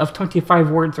logo of 25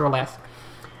 Words or Less.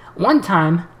 One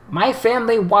time, my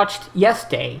family watched Yes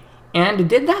Day, and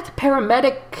did that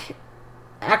paramedic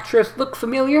actress look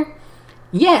familiar?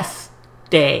 Yes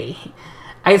Day.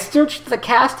 I searched the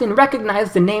cast and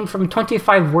recognized the name from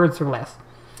 25 Words or Less.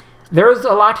 There's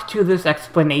a lot to this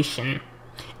explanation.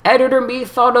 Editor me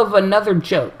thought of another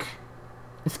joke.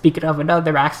 Speaking of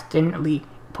another, I accidentally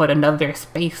put another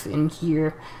space in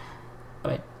here.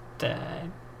 But,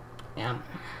 yeah.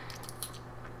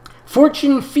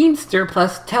 Fortune Feimster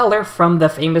plus Teller from the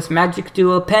famous magic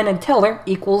duo Penn and Teller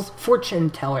equals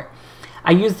Fortune Teller.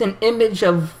 I used an image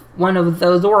of one of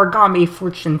those origami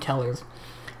fortune tellers.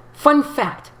 Fun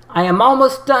fact, I am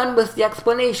almost done with the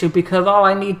explanation because all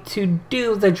I need to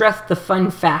do is address the fun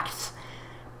facts.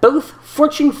 Both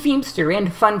Fortune Feimster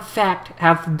and Fun Fact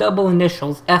have double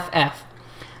initials, FF.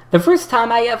 The first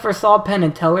time I ever saw Penn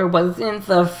and Teller was in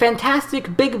the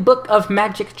fantastic Big Book of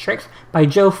Magic Tricks by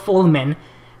Joe Fullman,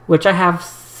 which I have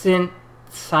since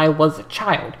I was a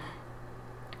child.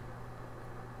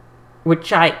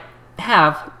 Which I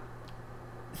have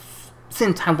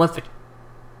since I was a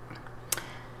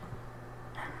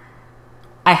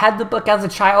I had the book as a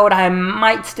child. I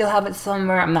might still have it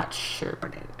somewhere. I'm not sure,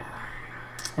 but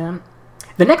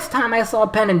the next time I saw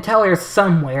Penn and Teller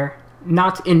somewhere,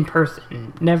 not in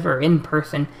person, never in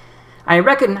person, I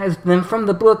recognized them from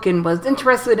the book and was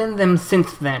interested in them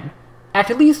since then.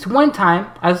 At least one time,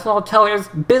 I saw Teller's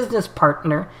business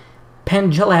partner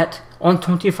pen Gillette on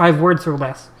 25 words or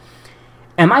less.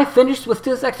 Am I finished with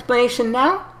this explanation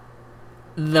now?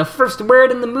 The first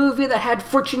word in the movie that had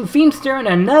Fortune Feimster and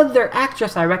another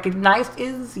actress I recognized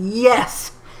is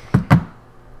yes.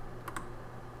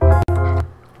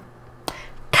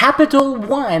 Capital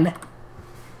One.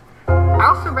 I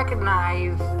also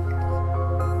recognize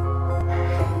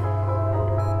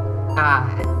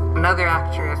another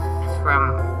actress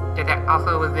from that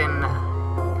also was in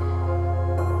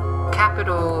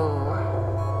Capital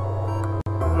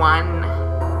One.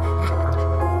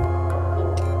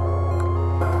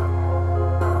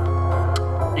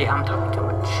 Yeah, I'm talking too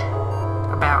much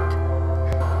about.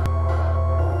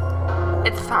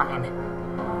 It's fine.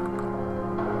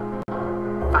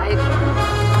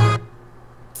 5.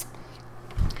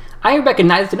 I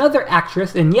recognized another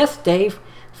actress in Yes Dave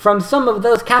from some of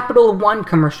those Capital One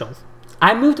commercials.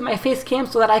 I moved my face cam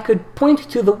so that I could point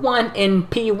to the 1 in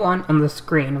P1 on the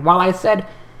screen while I said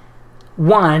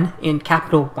 1 in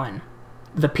Capital One.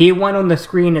 The P1 on the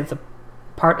screen is a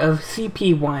part of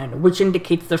CP1, which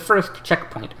indicates the first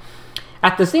checkpoint.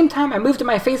 At the same time I moved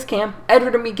my face cam,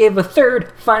 Edward and me gave a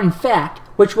third fun fact,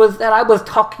 which was that I was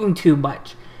talking too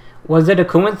much. Was it a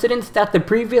coincidence that the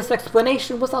previous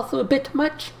explanation was also a bit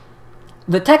much?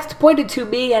 The text pointed to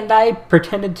me and I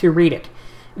pretended to read it.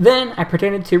 Then I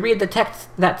pretended to read the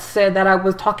text that said that I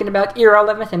was talking about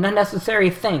irrelevant and unnecessary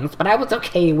things, but I was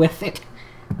okay with it.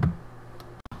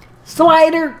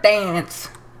 Slider dance.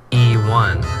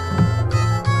 E1.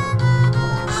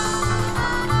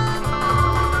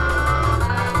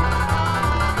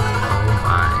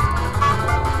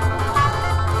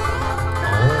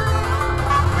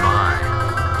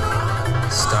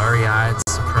 Starry-eyed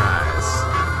surprise.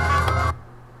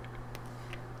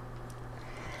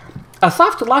 A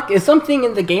soft lock is something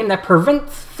in the game that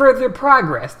prevents further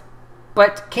progress,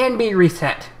 but can be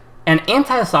reset. An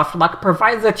anti-soft lock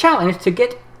provides a challenge to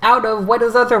get out of what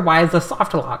is otherwise a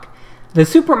soft lock. The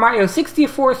Super Mario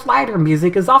 64 slider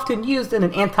music is often used in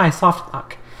an anti-soft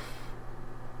lock.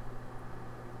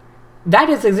 That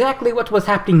is exactly what was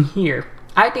happening here.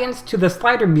 I danced to the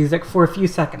slider music for a few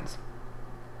seconds.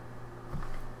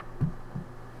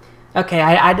 Okay,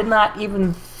 I did not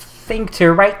even think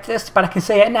to write this, but I can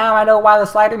say it now. I know why the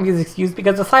slider music's used,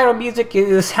 because the slider music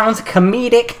sounds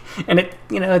comedic, and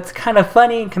it's kind of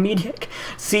funny and comedic.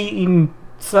 Seeing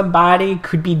somebody,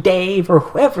 could be Dave or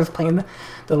whoever's playing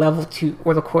the level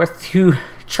or the course, to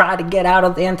try to get out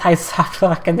of the anti-soft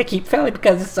lock, and they keep failing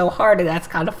because it's so hard, and that's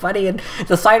kind of funny. And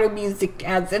the slider music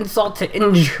adds insult to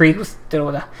injury with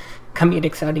the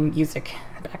comedic sounding music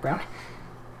in the background.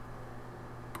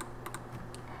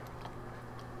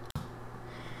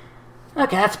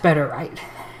 Okay, that's better, right?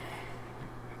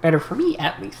 Better for me,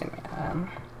 at least.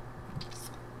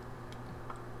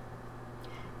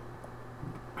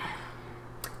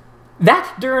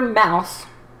 That darn mouse.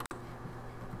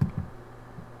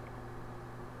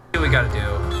 What we gotta do?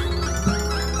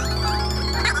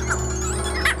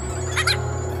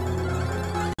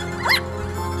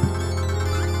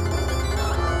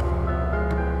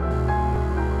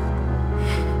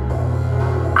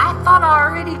 I thought I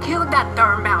already killed that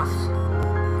darn mouse.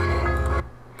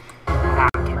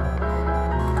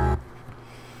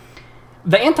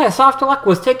 The anti-soft lock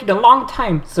was taking a long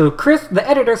time, so Chris, the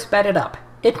editor, sped it up.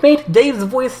 It made Dave's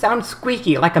voice sound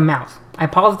squeaky like a mouse. I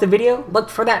paused the video,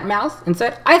 looked for that mouse, and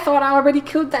said, I thought I already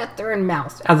killed that darn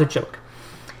mouse, as a joke.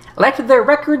 Let the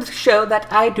records show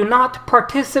that I do not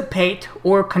participate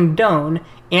or condone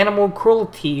animal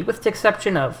cruelty, with the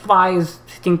exception of flies,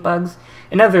 stink bugs,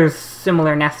 and other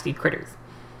similar nasty critters.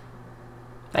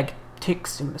 Like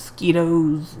ticks and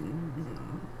mosquitoes,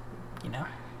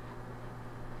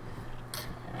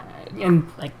 and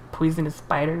like poisonous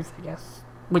spiders, I guess,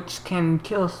 which can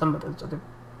kill some of those other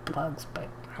bugs, but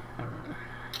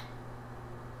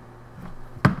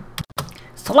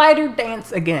slider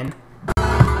dance again.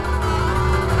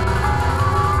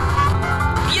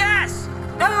 Yes!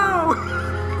 No!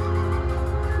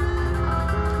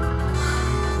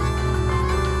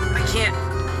 I can't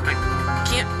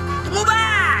pull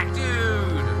back,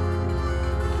 dude!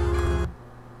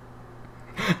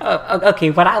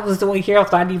 Okay, what I was doing here,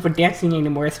 it's not even dancing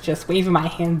anymore, it's just waving my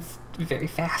hands very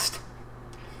fast.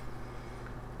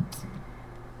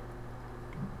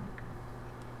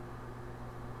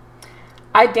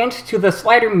 I danced to the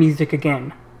slider music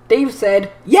again. Dave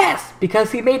said, yes,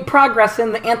 because he made progress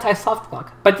in the anti-soft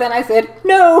lock. But then I said,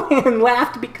 no, and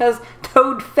laughed because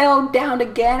Toad fell down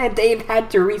again and Dave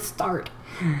had to restart.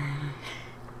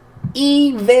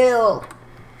 Evil.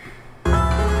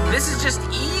 This is just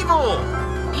evil!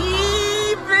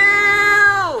 Evil!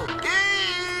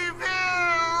 Evil!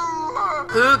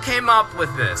 Who came up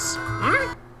with this?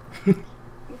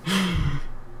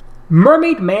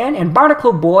 Mermaid Man and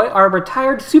Barnacle Boy are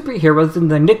retired superheroes in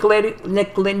the Nickelodeon.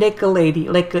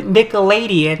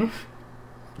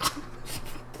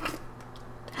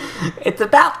 It's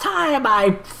about time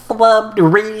I flubbed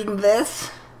reading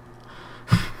this.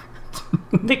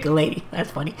 Nickelodeon,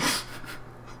 that's funny.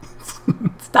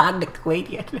 It's not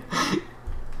Nickelodeon.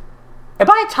 Am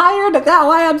I tired? Is that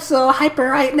why I'm so hyper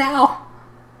right now?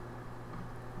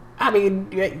 I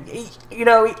mean, you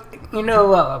know,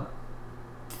 a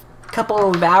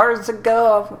couple of hours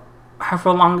ago,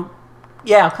 however long,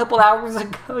 yeah, a couple hours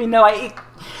ago, you know, I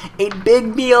ate a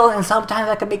big meal, and sometimes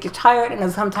I can make you tired, and then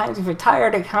sometimes if you're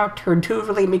tired, it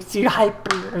counterintuitively makes you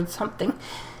hyper or something.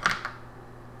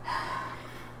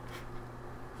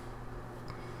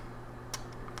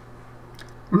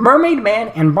 Mermaid Man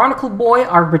and Barnacle Boy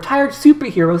are retired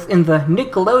superheroes in the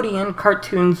Nickelodeon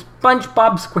cartoon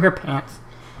SpongeBob SquarePants.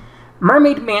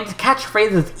 Mermaid Man's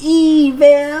catchphrase is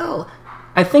 "Evil!"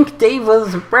 I think Dave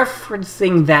was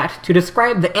referencing that to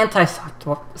describe the anti-soft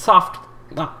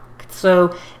lock.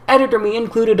 So, editor me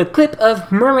included a clip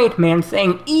of Mermaid Man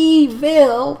saying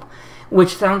 "Evil!"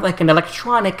 which sounds like an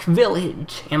electronic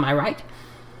village, am I right?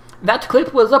 That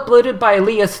clip was uploaded by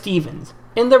Leah Stevens.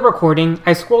 In the recording,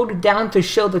 I scrolled down to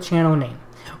show the channel name.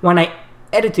 When I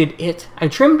edited it, I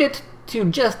trimmed it to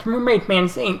just Mermaid Man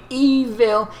saying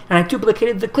 "Evil!" and I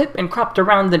duplicated the clip and cropped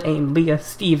around the name Leah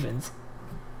Stevens.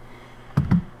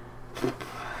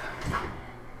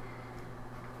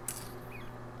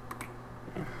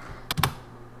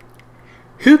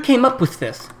 Who came up with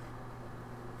this?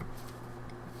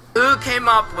 Who came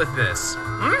up with this?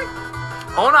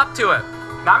 Own up to it.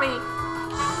 Not me.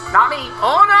 Not me.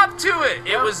 Own up to it.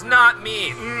 It was not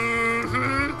me.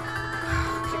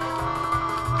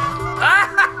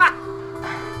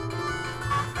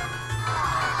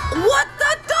 What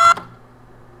the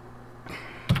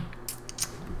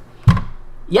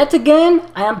Yet again,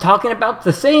 I am talking about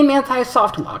the same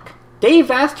anti-soft lock. Dave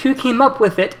asked who came up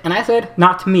with it, and I said,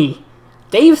 not me.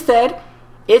 Dave said,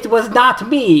 it was not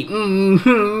me,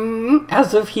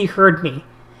 as if he heard me.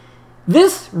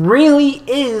 This really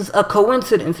is a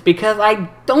coincidence because I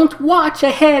don't watch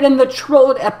ahead in the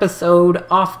trolled episode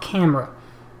off camera.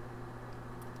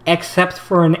 Except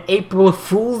for an April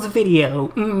Fool's video.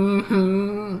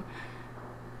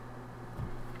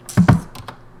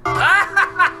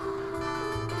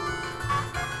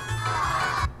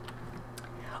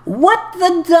 What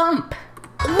the dump?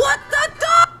 What the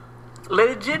dump?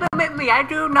 Legitimately, I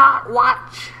do not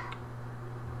watch.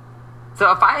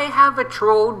 So if I have a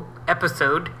trolled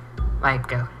episode,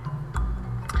 like,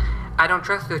 I don't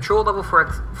trust the troll level for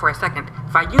a second.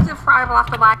 If I use it for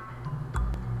IBALOFTLLAI,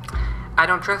 I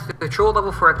don't trust the troll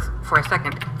level for a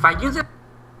second. If I use it...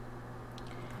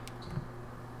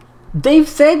 Dave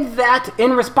said that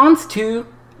in response to,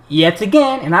 yet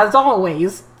again, and as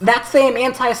always, that same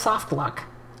anti-soft lock.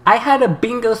 I had a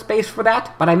bingo space for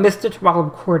that, but I missed it while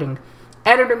recording.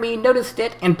 Editor me noticed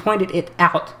it and pointed it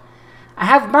out. I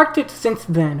have marked it since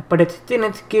then, but it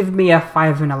didn't give me a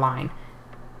 5 in a line.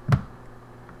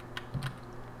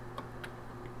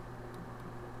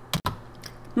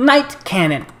 Night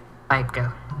Cannon. Like,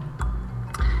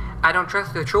 I don't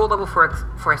trust the troll level for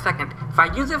a second. If I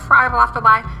use it for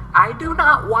IBALOFTLLAI, I do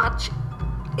not watch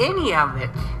any of it.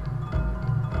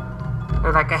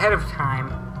 Or like ahead of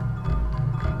time.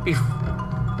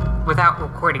 Without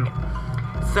recording it.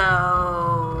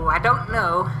 So, I don't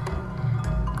know.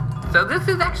 So this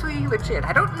is actually legit.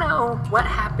 I don't know what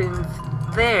happens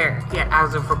there yet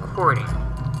as of recording.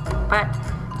 But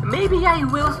maybe I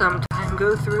will sometime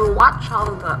go through and watch all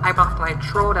of the IBALOFTLLAI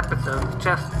trolled episodes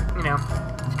just, you know,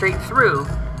 straight through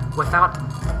without...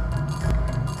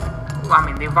 Well, I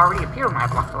mean, they've already appeared on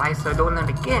IBALOFTLLAI, so doing it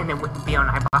again, it wouldn't be on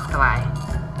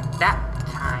IBALOFTLLAI that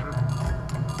time.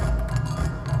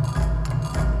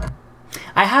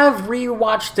 I have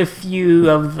rewatched a few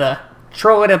of the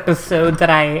trolled episodes that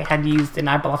I had used in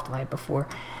IBALOFTLLAI before.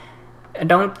 I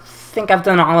don't think I've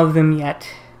done all of them yet.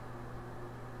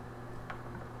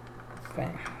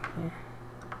 Okay. Yeah.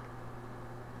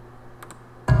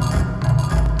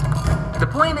 The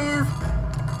point is,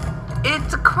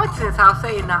 it's a coincidence, I'll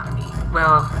say, not me.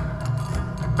 Well,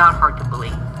 not hard to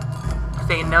believe.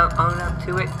 Say no, own up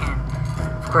to it, and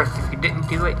of course, if you didn't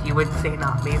do it, you would say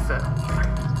not me, so yeah.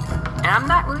 And I'm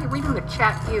not really reading the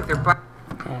chat either, but...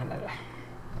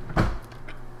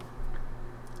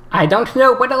 I don't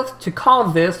know what else to call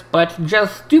this, but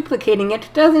just duplicating it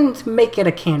doesn't make it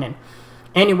a canon.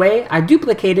 Anyway, I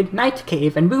duplicated Night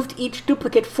Cave and moved each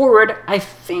duplicate forward, I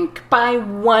think by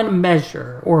 1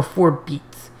 measure, or 4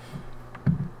 beats.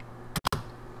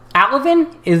 Alvin,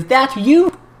 is that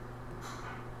you?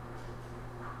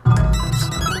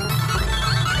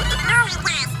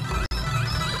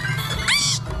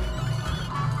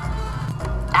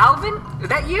 Alvin, is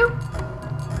that you?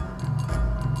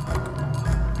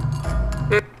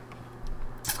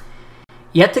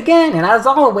 Yet again, and as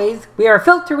always, we are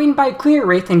filtering by clear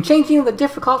rate and changing the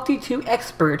difficulty to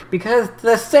expert because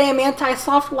the same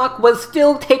anti-soft lock was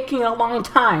still taking a long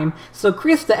time, so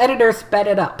Chris the editor sped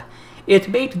it up. It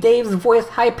made Dave's voice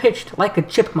high-pitched like a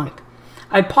chipmunk.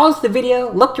 I paused the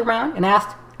video, looked around, and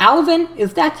asked, Alvin,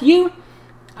 is that you?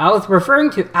 I was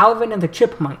referring to Alvin and the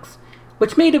Chipmunks,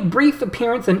 which made a brief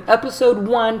appearance in Episode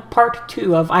 1, Part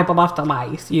 2 of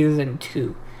IBALOFTLLAI, Season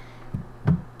 2.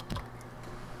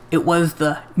 It was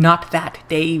the Not That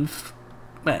Dave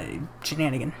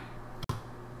shenanigan.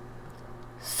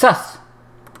 Sus.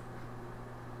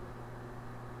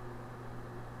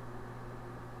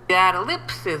 That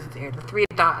ellipsis there, the 3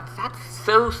 dots, that's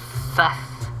so sus.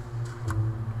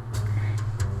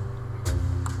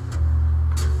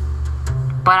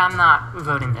 But I'm not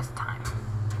voting this time.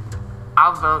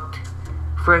 I'll vote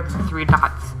for the 3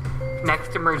 dots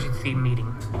next emergency meeting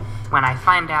when I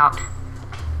find out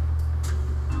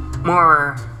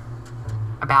more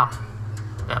about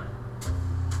the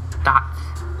dots.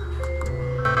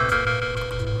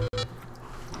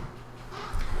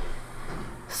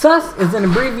 Sus is an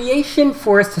abbreviation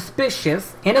for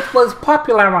suspicious, and it was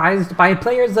popularized by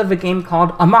players of a game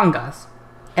called Among Us.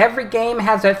 Every game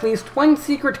has at least one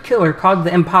secret killer called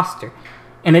the Imposter.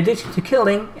 In addition to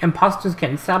killing, imposters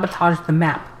can sabotage the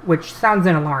map, which sounds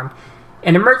an alarm.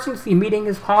 An emergency meeting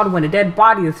is called when a dead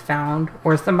body is found,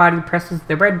 or somebody presses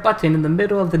the red button in the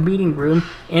middle of the meeting room,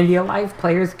 and the alive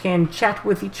players can chat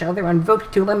with each other and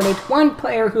vote to eliminate one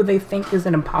player who they think is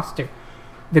an imposter.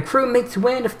 The crewmates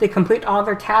win if they complete all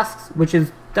their tasks, which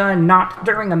is done not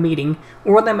during a meeting,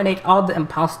 or eliminate all the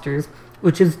imposters,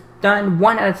 which is done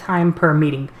one at a time per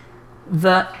meeting.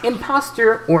 The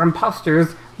imposter or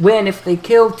imposters win if they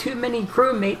kill too many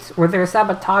crewmates or their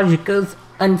sabotage goes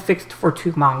unfixed for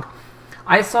too long.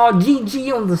 I saw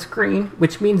GG on the screen,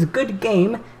 which means good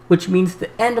game, which means the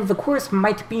end of the course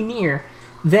might be near.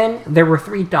 Then there were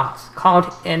 3 dots,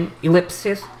 called an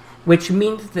ellipsis, which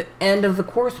means the end of the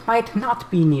course might not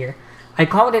be near. I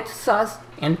called it sus,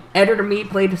 and Editor Me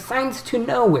played Signs to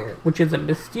Nowhere, which is a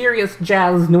mysterious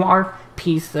jazz noir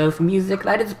piece of music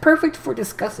that is perfect for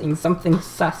discussing something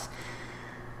sus.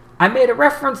 I made a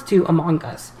reference to Among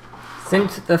Us.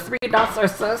 Since the 3 dots are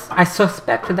sus, I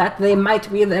suspect that they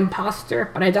might be the imposter,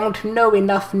 but I don't know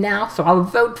enough now, so I'll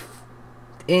vote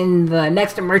in the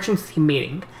next emergency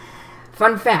meeting.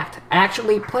 Fun fact, I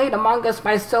actually played Among Us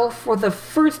myself for the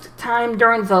first time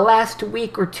during the last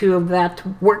week or 2 of that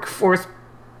workforce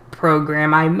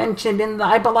program I mentioned in the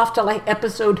IBALOFTLLAI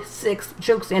episode 6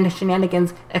 Jokes and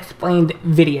Shenanigans Explained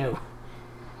video.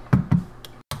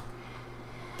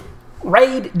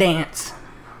 Raid Dance.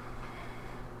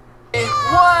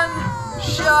 One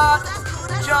Shot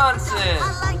Johnson.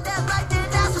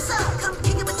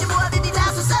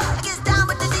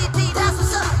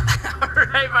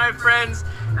 Alright, my friends,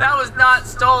 that was not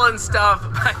stolen stuff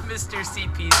by Mr.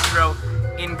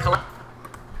 CP0 in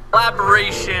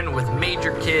collaboration with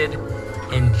Major Kid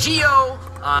and Geo.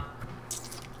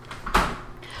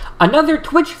 Another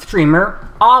Twitch streamer,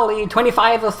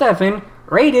 Ollie2507,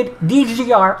 rated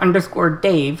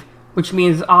DGR_Dave, which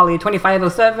means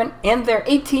Ollie2507 and their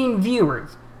 18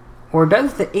 viewers. Or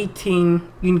does the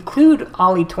 18 include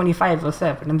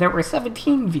Ollie2507? And there were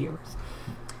 17 viewers.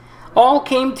 All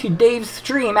came to Dave's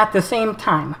stream at the same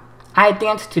time. I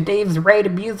danced to Dave's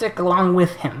raid music along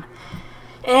with him.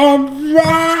 And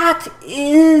that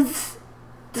is...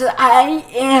 I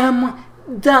am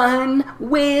done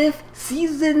with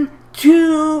Season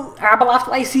 2.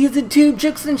 IBALOFTLLAI Season 2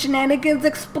 Jokes and Shenanigans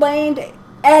Explained.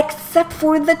 Except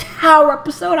for the Tower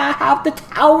episode. I have the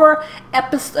Tower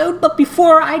episode, but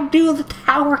before I do the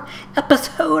Tower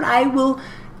episode, I will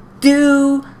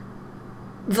do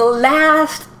the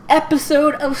last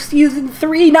episode of Season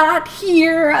 3, not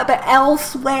here, but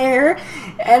elsewhere.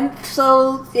 And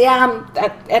so, yeah,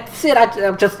 that's it.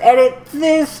 I'll just edit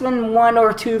this in 1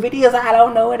 or 2 videos. I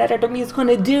don't know what Editor Me is going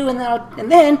to do, and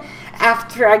then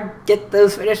after I get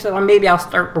those finished, maybe I'll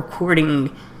start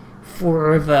recording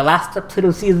for the last episode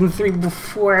of Season 3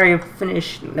 before I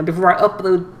finish, before I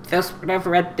upload this,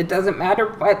 whatever, it doesn't matter,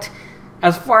 but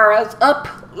as far as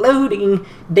uploading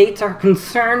dates are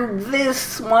concerned,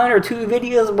 this 1 or 2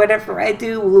 videos, whatever I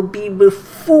do, will be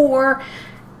before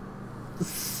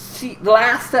the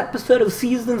last episode of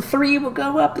Season 3 will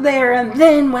go up there, and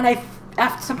then when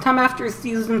sometime after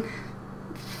Season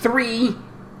 3,